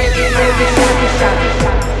 Revolution.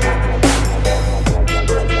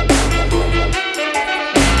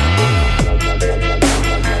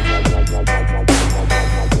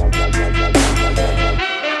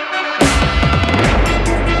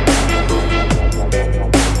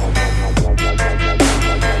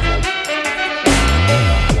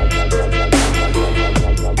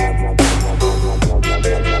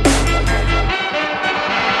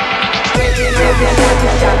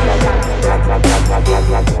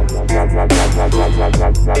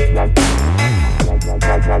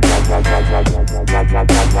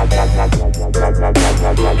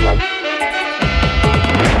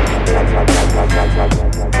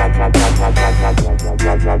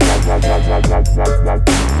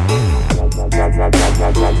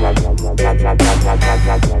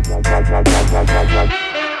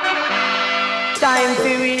 Time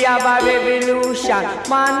for we have a revolution.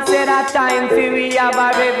 Man said a time for we have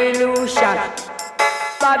a revolution.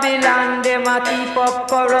 Babylon, them a keep up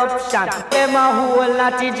corruption. Them a whole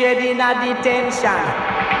lot of dread in a detention.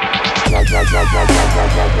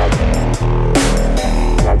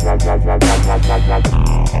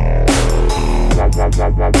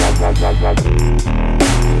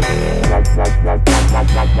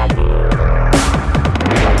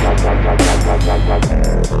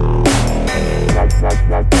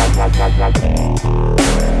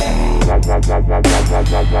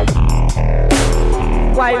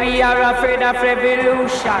 Why we are afraid of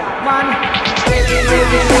revolution, man?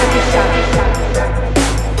 Revolution.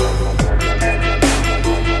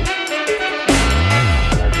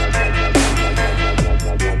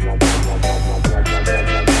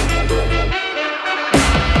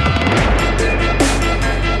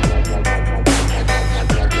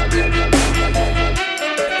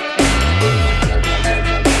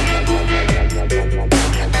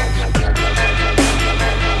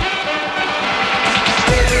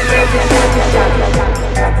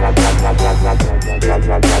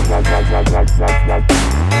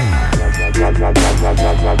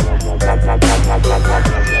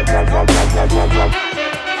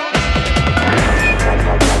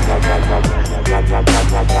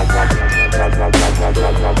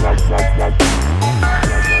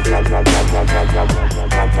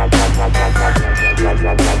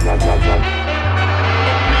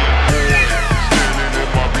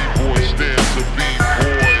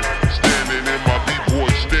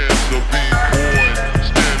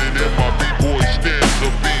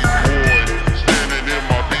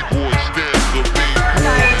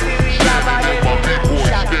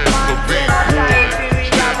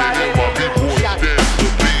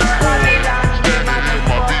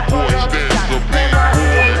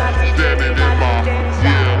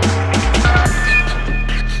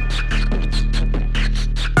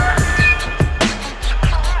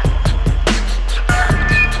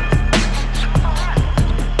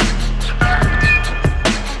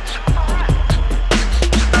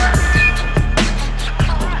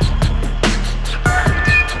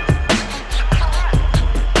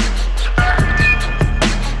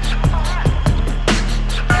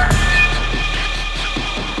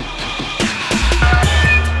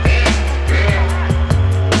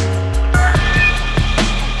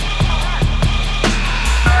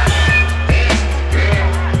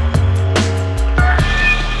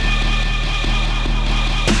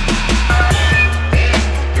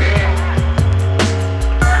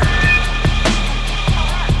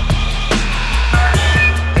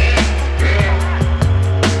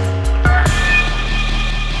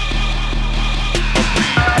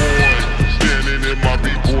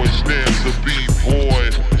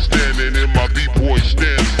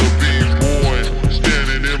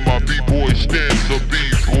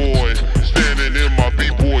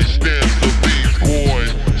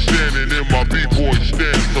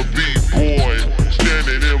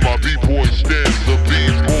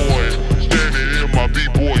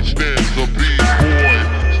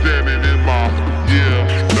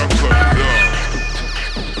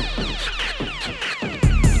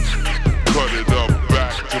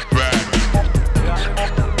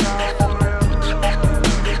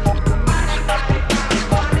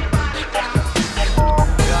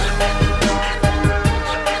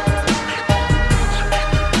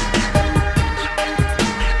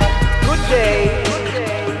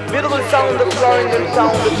 the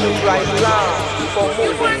sound that moves right around. Keep on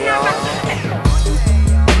moving, y'all.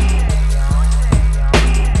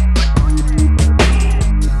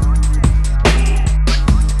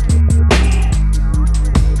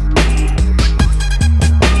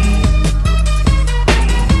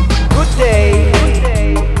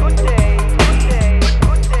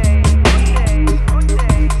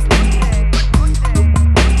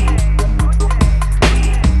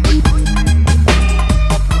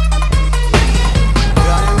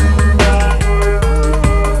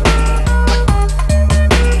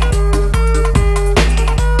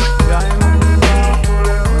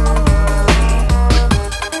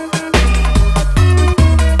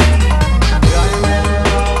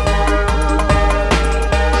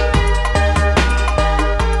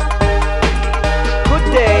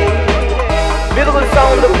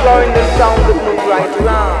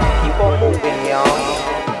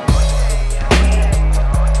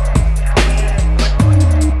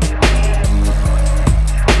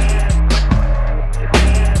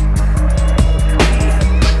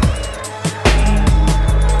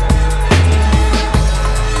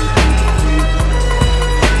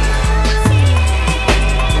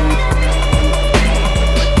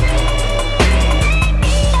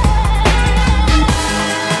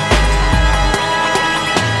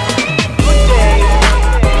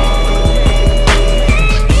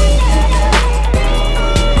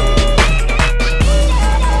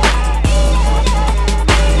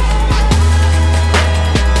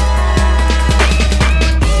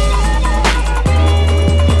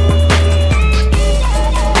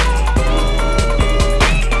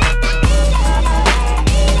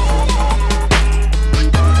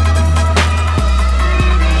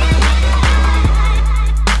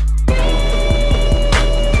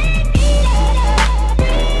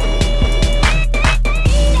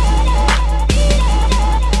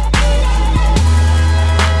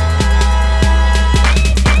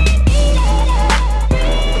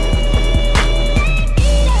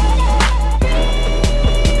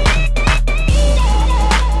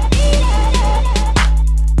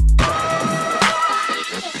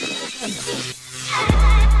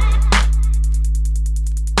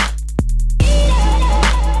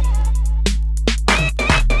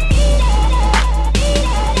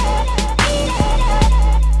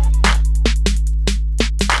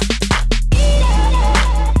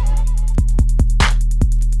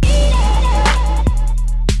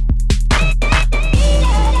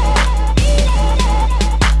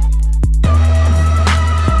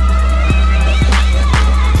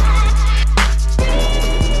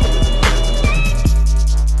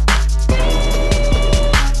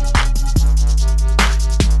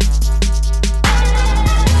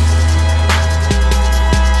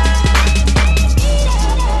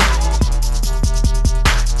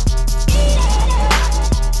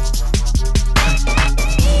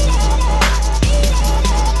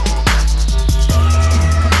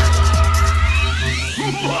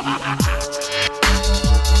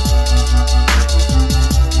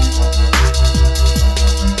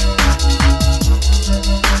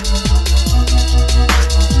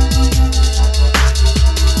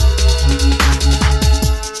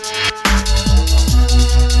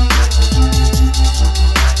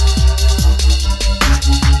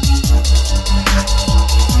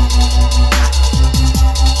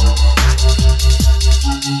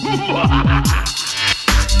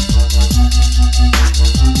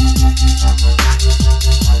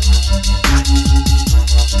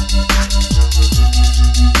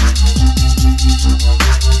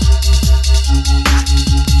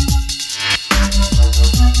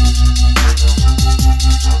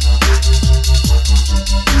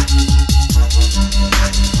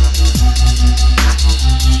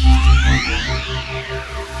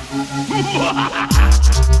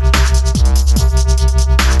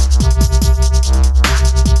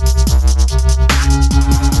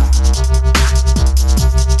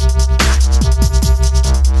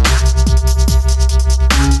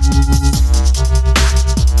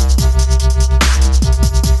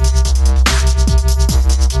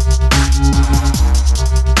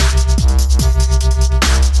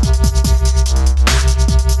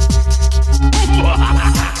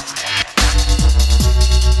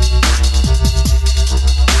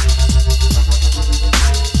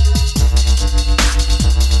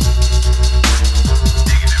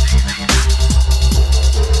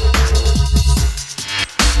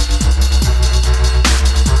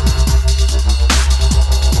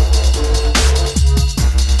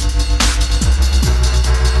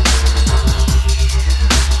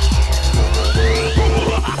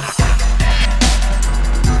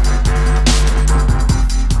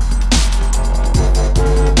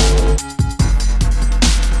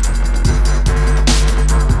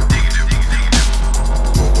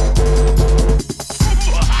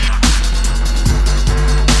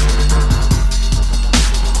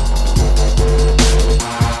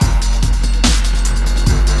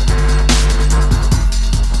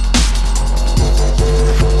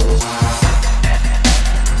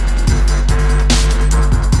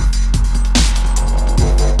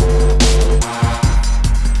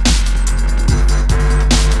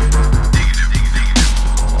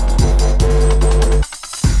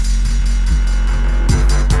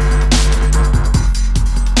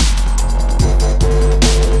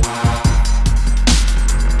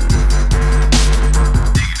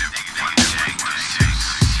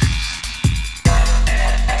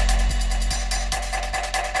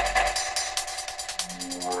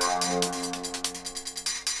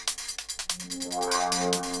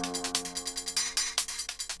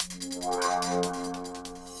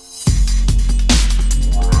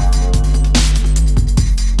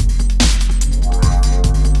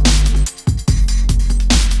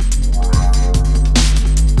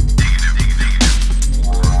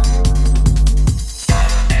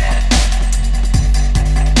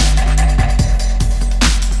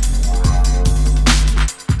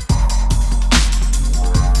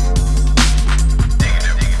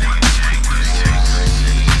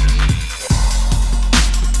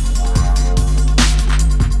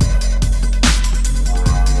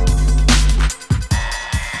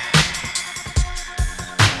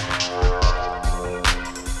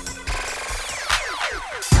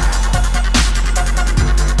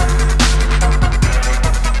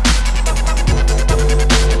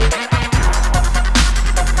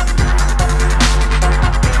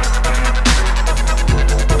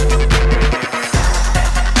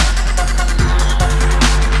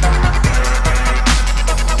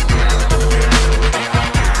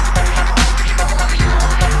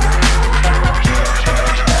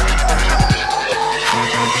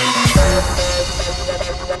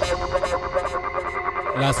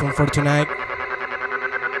 last one for tonight.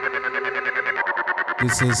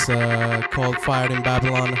 This is called Fired in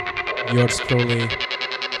Babylon. Yours truly.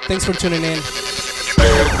 Thanks for tuning in.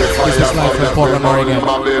 This is live from Portland, Oregon.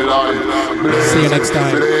 See you next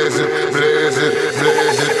time.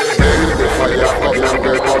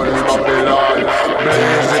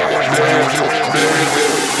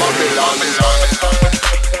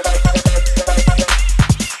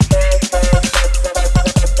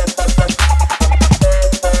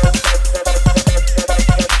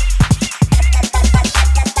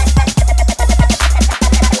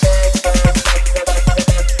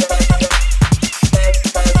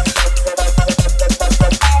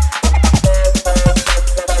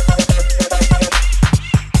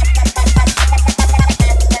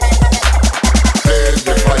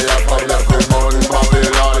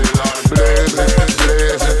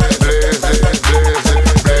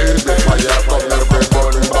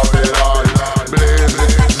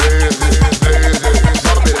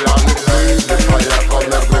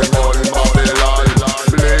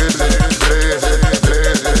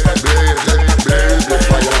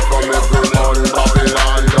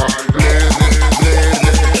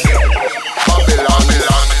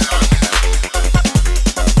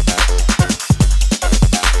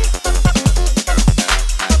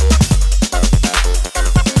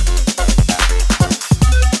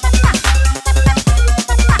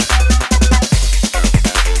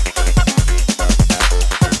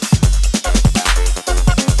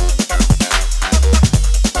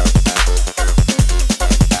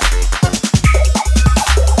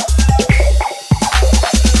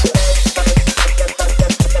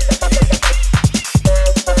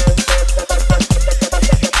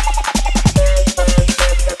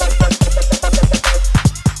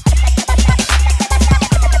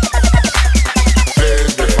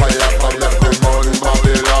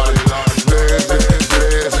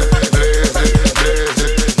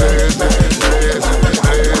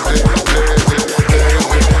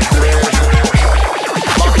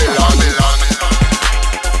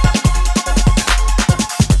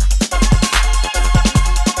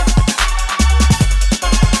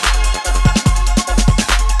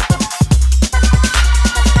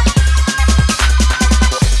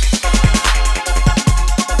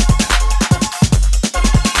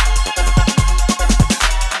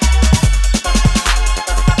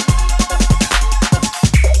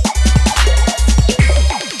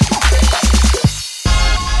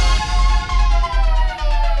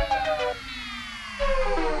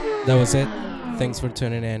 That was it. Thanks for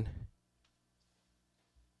tuning in.